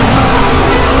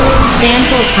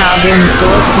 Sample problem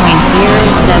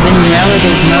 4.07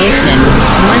 Relative motion,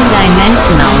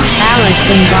 one-dimensional, Alex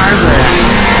and Barbara.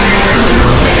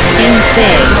 In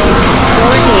Fig.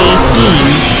 4-18,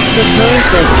 suppose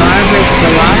that Barbara's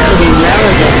velocity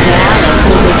relative to Alex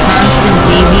is a constant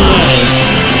VBA.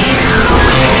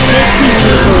 52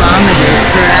 kilometers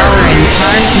per hour and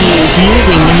car P is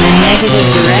moving in the negative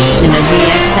direction of the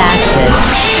x-axis.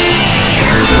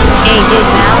 A. If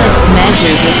Alex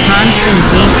measures a constant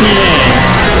VPA,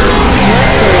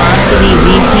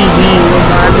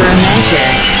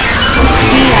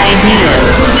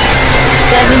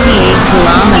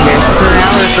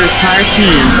 car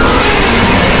key.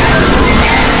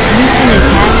 You can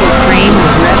attach a frame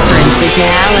of reference to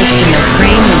Alex and a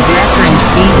frame of reference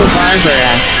B to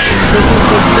Barbara. Because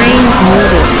the frames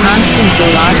move at constant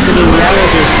velocity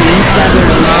relative to each other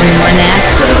along one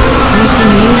axis, you can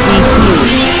use EQ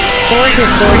 4 to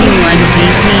 41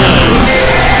 dPA.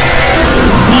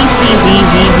 dPV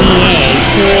dBA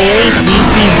to relate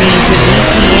dPV to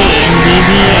dPA and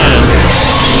dBA.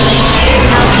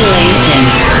 Calculation.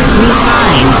 We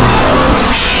find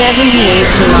 78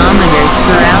 kilometers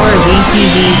per hour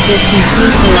dPV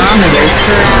 52 kilometers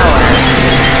per hour.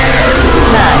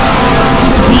 Thus,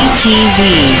 dPV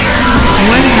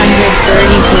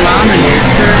 130 kilometers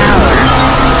per hour.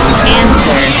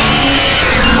 Answer.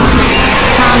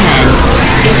 Comment.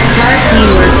 If car key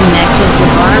were connected to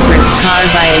Barbara's car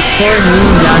by a cord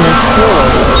wound on a spool,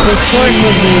 the cord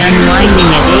would be unwinding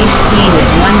at a speed of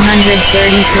 130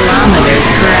 kilometers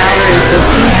per hour as the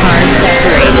two cars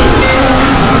separated.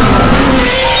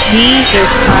 D. If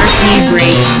car key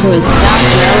brakes to a stop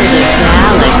relative to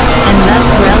Alex, and thus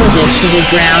relative to the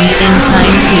ground in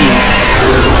time t.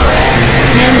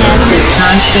 10s at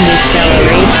constant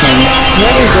acceleration,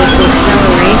 what is its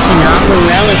acceleration offer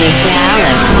relative to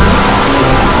Alex?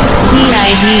 Key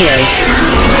ideas.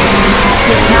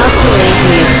 To calculate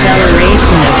the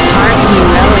acceleration of car key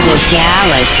relative to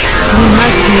Alex, you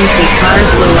must use the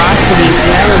car's velocities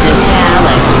relative to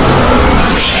Alex.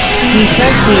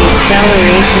 Because the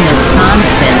acceleration is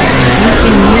constant, you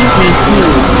can use EQ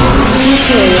 2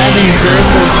 to 11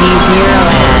 versus V0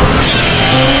 at.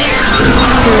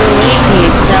 To relate the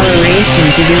acceleration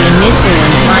to the initial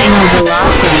and final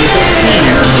velocities of P.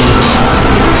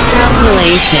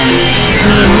 Calculation.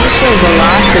 The initial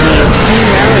velocity of P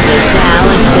relative to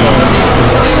Alex is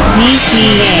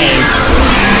dPA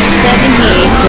 78